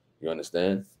 You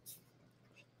understand?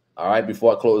 All right,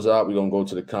 before I close out, we're going to go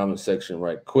to the comment section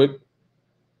right quick.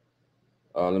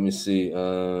 Let me see.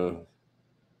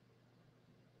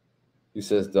 He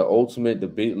says, the Ultimate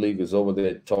Debate League is over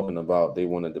there talking about they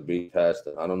want to debate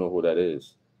Pastor. I don't know who that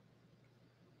is.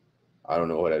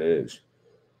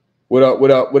 What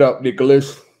up,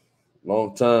 Nicholas?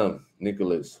 Long time,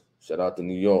 Nicholas. Shout out to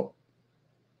New York.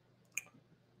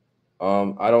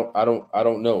 I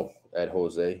don't know at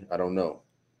Jose. I don't know.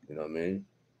 You know what I mean?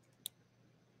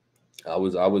 I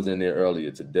was in there earlier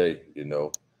today, you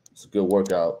know. It's a good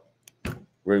workout.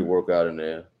 Great workout in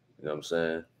there. You know what I'm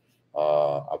saying?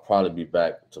 I'll probably be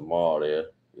back tomorrow there,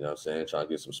 you know what I'm saying, trying to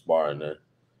get some sparring there.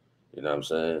 You know what I'm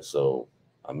saying? So,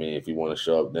 I mean, if you want to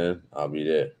show up then, I'll be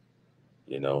there.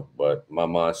 You know, but my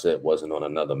mindset wasn't on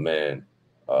another man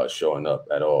showing up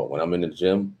at all. When I'm in the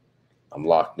gym, I'm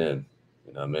locked in.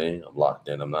 You know what I mean? I'm locked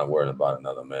in. I'm not worrying about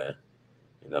another man.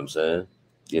 You know what I'm saying?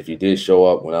 If he did show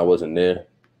up when I wasn't there,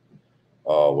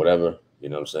 whatever, you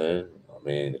know what I'm saying? I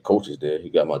mean, the coach is there. He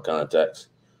got my contacts,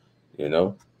 you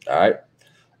know? All right.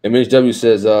 MHW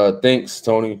says, thanks,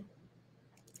 Tony.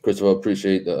 Christopher,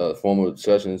 appreciate the formal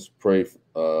discussions. Pray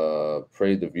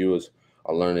the viewers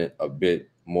are learning a bit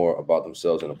more about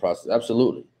themselves in the process.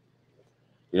 Absolutely.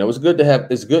 You know, it's good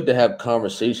to have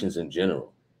conversations in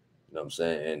general. You know what I'm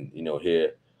saying? And, you know,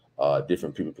 hear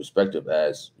different people's perspective,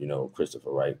 as, you know,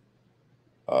 Christopher Wright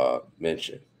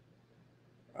mentioned.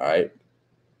 All right.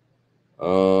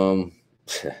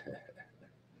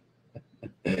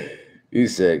 He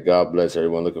said, God bless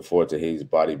everyone. Looking forward to his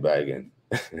body bagging.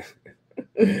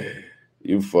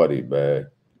 You funny, man.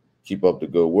 Keep up the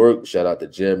good work. Shout out to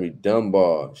Jeremy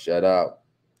Dunbar. Shout out.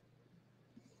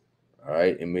 All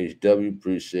right, MHW,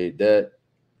 appreciate that.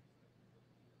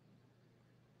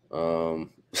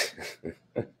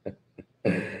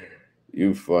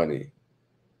 You funny.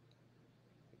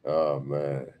 Oh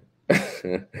man.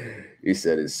 He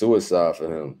said it's suicide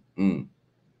for him.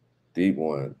 Deep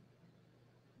one.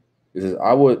 He says,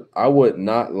 I would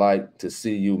not like to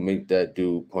see you make that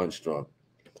dude punch drunk.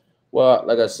 Well,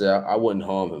 like I said, I wouldn't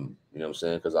harm him, you know what I'm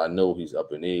saying? Because I know he's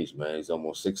up in age, man. He's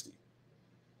almost 60.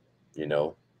 You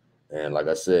know, And like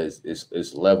I said,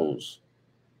 it's levels,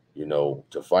 you know,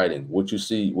 to fighting. What you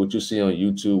see on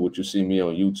YouTube, what you see me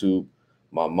on YouTube,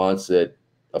 my mindset,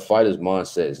 a fighter's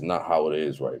mindset is not how it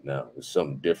is right now. It's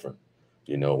something different.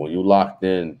 You know, when you locked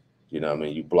in, you know what I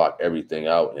mean, you block everything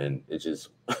out and it's just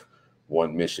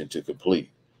one mission to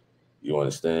complete. You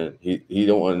understand? He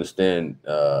don't understand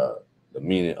the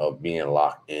meaning of being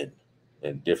locked in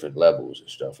different levels and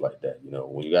stuff like that. You know,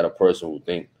 when you got a person who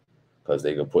think because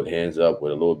they can put hands up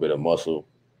with a little bit of muscle,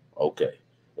 okay.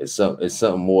 It's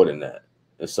something more than that.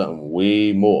 It's something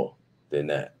way more than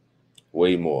that.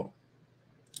 Way more.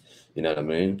 You know what I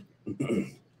mean?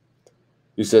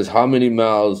 He says, how many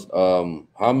miles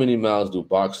do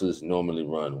boxers normally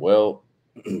run? Well,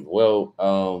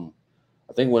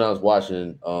 I think when I was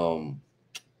watching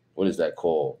what is that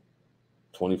called?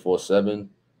 24/7?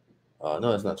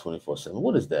 No, it's not 24/7.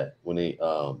 What is that when they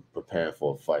preparing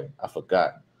for a fight? I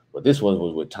forgot. But this one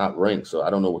was with Top Rank, so I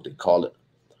don't know what they call it.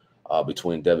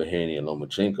 Between Devin Haney and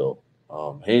Lomachenko.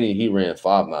 Haney, he ran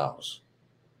 5 miles.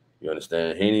 You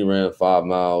understand? Haney ran 5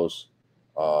 miles.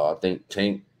 I think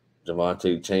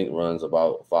Javante Tank runs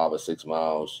about 5 or 6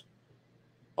 miles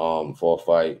for a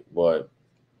fight. But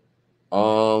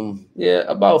yeah,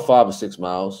 about 5 or 6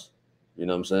 miles. You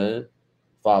know what I'm saying?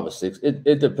 5 or 6.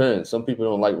 It depends. Some people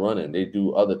don't like running. They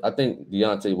do other. I think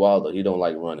Deontay Wilder, he don't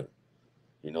like running.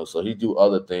 You know, so he do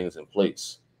other things in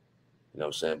place. You know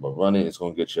what I'm saying? But running is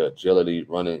going to get your agility.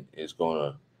 Running is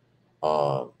going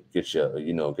to get you,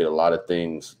 you know, get a lot of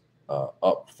things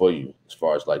up for you as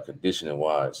far as like conditioning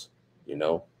wise, you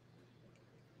know.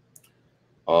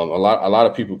 A lot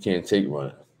of people can't take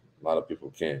running. A lot of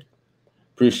people can't.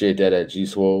 Appreciate that at G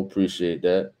Swole. Appreciate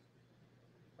that.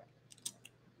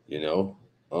 You know.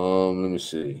 Let me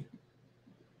see.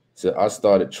 So I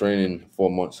started training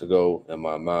 4 months ago, and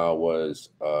my mile was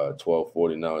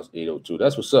 1240. Now it's 802.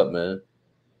 That's what's up, man.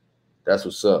 That's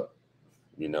what's up.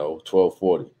 You know,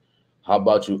 1240. How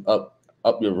about you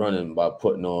up your running by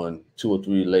putting on 2 or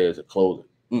 3 layers of clothing?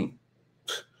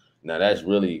 Now that's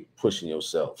really pushing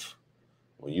yourself.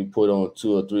 When you put on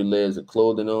 2 or 3 layers of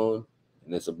clothing on,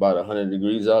 and it's about 100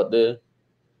 degrees out there,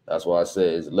 that's why I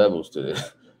say it's levels to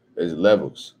this. It's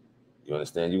levels. You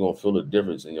understand? You're gonna feel the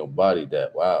difference in your body.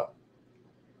 That wow,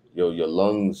 your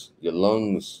lungs, you're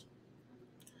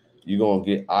gonna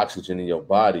get oxygen in your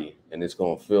body, and it's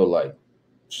gonna feel like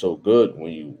so good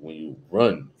when you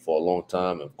run for a long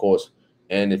time, of course,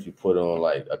 and if you put on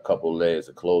like a couple layers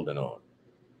of clothing on,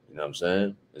 you know what I'm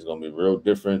saying? It's gonna be real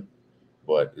different,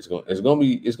 but it's gonna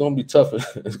be tough.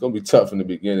 It's gonna be tough in the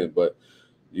beginning, but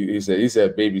he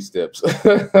said baby steps.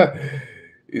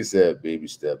 He said baby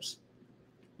steps.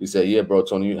 He said, yeah, bro,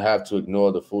 Tony, you have to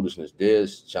ignore the foolishness.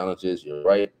 There's challenges. You're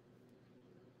right.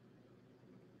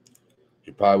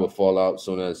 He probably will fall out as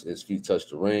soon as his feet touch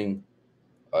the ring.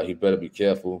 He better be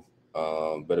careful.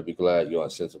 Better be glad you're a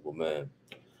sensible man.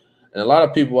 And a lot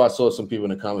of people, I saw some people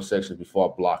in the comment section before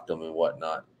I blocked them and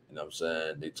whatnot. You know what I'm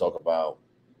saying? They talk about,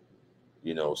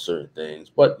 you know, certain things.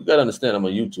 But you got to understand, I'm a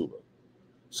YouTuber.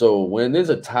 So when there's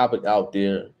a topic out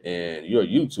there and you're a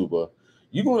YouTuber,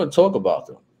 you're going to talk about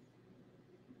them.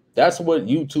 That's what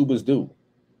YouTubers do.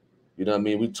 You know what I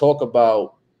mean? We talk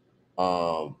about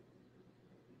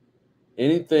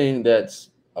anything that's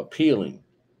appealing,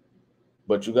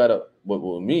 but you gotta. But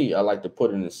with me, I like to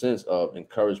put it in the sense of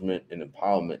encouragement and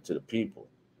empowerment to the people.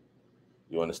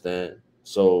 You understand?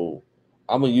 So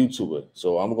I'm a YouTuber,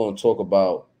 so I'm going to talk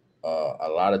about a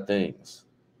lot of things,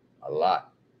 a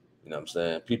lot. You know what I'm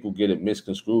saying? People get it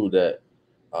misconstrued that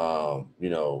you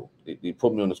know, they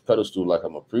put me on this pedestal like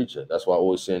I'm a preacher. That's why I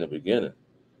always say in the beginning,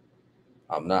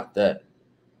 I'm not that.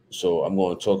 So I'm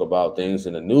going to talk about things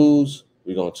in the news.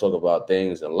 We're going to talk about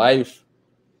things in life,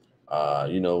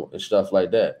 you know, and stuff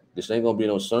like that. This ain't going to be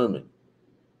no sermon.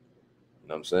 You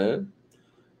know what I'm saying?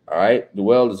 All right. The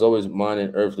world is always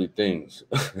minding earthly things.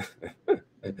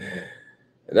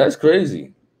 That's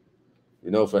crazy.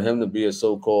 You know, for him to be a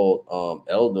so-called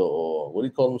elder, or what do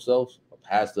you call himself? A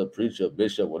pastor, preacher,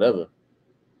 bishop, whatever.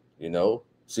 You know,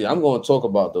 see, I'm going to talk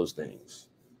about those things.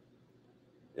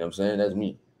 You know what I'm saying? That's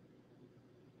me.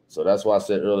 So that's why I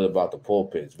said earlier about the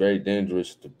pulpit. It's very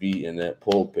dangerous to be in that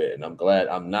pulpit, and I'm glad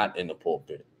I'm not in the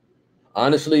pulpit.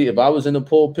 Honestly, if I was in the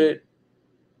pulpit,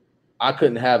 I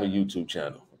couldn't have a YouTube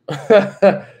channel.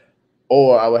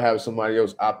 Or I would have somebody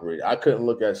else operate. I couldn't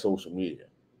look at social media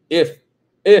if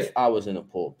I was in a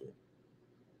pulpit.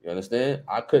 You understand?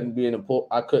 I couldn't be in a pulpit.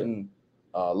 I couldn't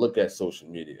look at social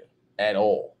media at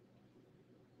all.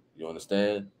 You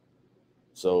understand?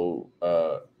 So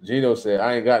Gino said,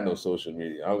 I ain't got no social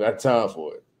media. I don't got time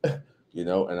for it. You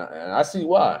know, and I see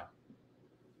why.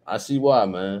 I see why,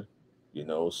 man. You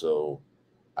know, so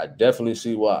I definitely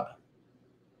see why.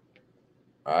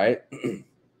 All right.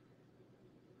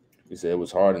 He said it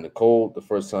was hard in the cold. The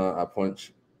first time I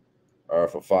punched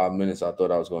for 5 minutes, I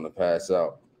thought I was going to pass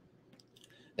out.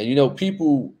 And, you know,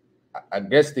 people, I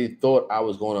guess they thought I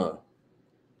was going to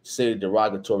say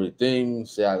derogatory things,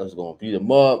 say I was going to beat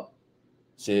them up,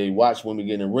 say, watch when we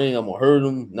get in the ring, I'm going to hurt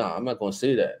them. Nah, I'm not going to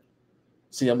say that.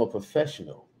 See, I'm a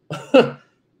professional.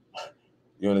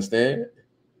 You understand?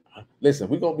 Listen,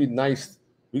 we're going to be nice.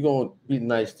 We're going to be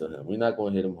nice to him. We're not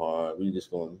going to hit him hard. We're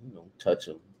just going to, touch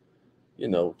him.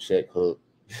 Check hook.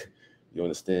 You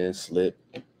understand? Slip.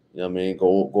 You know what I mean?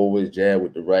 Go with his jab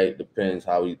with the right. Depends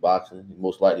how he's boxing.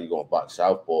 Most likely he's going to box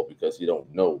southpaw because he don't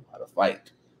know how to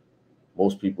fight.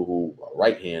 Most people who are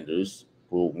right-handers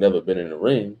who've never been in the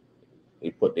ring,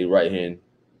 they put their right hand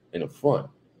in the front.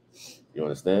 You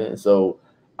understand? So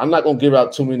I'm not going to give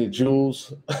out too many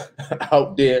jewels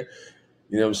out there,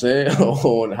 you know what I'm saying,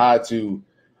 on how to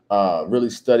really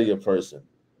study a person.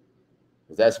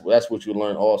 That's what you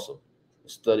learn also.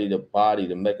 Study the body,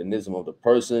 the mechanism of the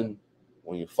person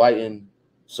when you're fighting,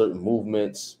 certain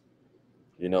movements.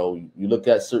 You look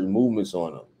at certain movements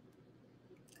on them,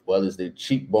 whether it's their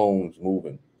cheekbones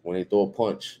moving when they throw a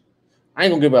punch. I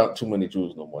ain't gonna give out too many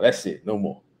jewels no more. That's it. No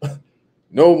more.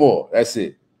 No more. That's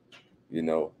it.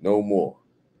 No more.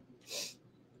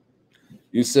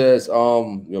 You says,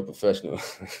 you're a professional.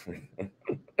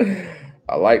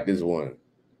 I like this one.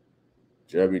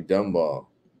 Jerry Dunbar.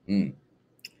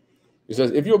 He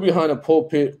says, if you're behind a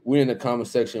pulpit, we in the comment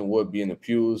section would be in the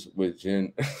pews with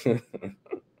Jen.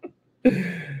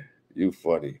 You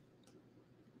funny.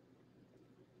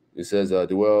 It says,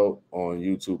 Dowell on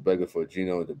YouTube begging for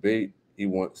Gino debate. He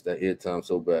wants that airtime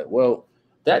so bad. Well,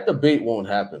 that debate won't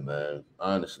happen, man.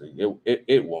 Honestly,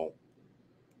 it won't.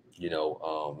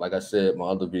 Like I said, my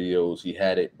other videos, he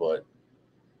had it, but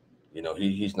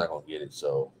he's not gonna get it.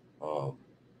 So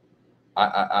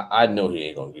I know he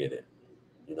ain't gonna get it.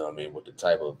 You know what I mean? With the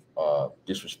type of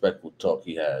disrespectful talk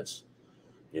he has.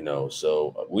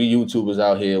 So we YouTubers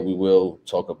out here, we will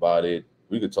talk about it.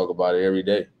 We could talk about it every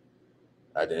day.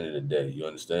 At the end of the day, you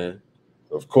understand?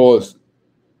 Of course,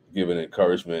 giving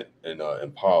encouragement and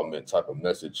empowerment type of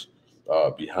message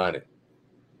behind it.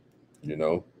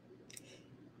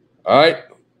 All right,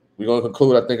 we're gonna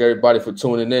conclude. I thank everybody for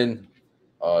tuning in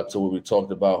to what we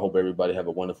talked about. Hope everybody have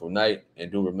a wonderful night, and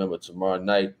do remember tomorrow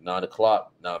night, 9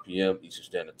 p.m. Eastern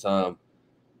Standard Time,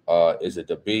 is a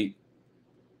debate.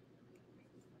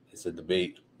 It's a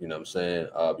debate. You know what I'm saying?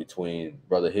 Between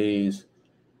Brother Hayes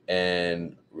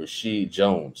and Rashid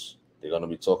Jones. They're gonna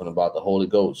be talking about the Holy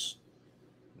Ghost.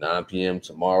 9 p.m.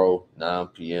 tomorrow. 9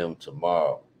 p.m.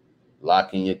 tomorrow.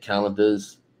 Lock in your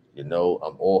calendars. I'm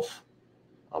off.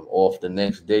 I'm off the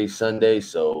next day, Sunday,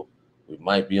 so we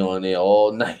might be on there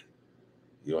all night.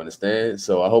 You understand?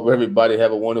 So I hope everybody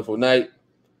have a wonderful night.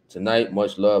 Tonight,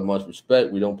 much love, much respect.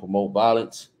 We don't promote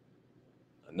violence,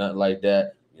 nothing like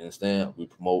that. You understand? We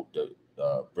promote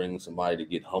bringing somebody to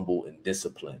get humble and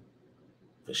disciplined.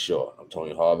 For sure. I'm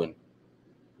Tony Harvin.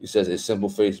 He says, is simple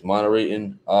face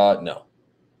moderating? No.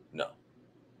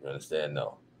 You understand?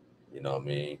 No. You know what I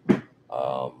mean?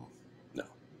 No.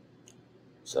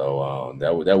 So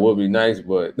that would be nice,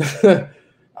 but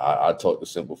I talk to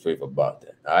Simple Faith about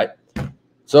that. All right.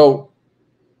 So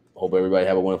hope everybody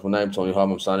have a wonderful night. I'm Tony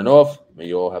Harmon signing off. May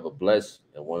you all have a blessed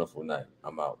and wonderful night.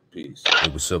 I'm out. Peace. Hey,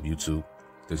 what's up, YouTube?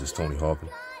 This is Tony Harvin,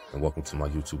 and welcome to my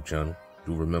YouTube channel.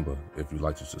 Do remember, if you'd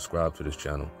like to subscribe to this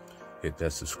channel, hit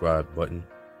that subscribe button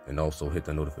and also hit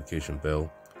the notification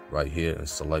bell right here and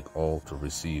select all to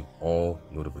receive all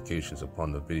notifications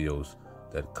upon the videos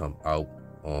that come out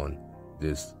on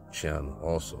this channel.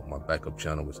 Also, my backup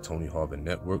channel is Tony Harvin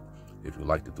Network if you'd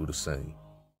like to do the same.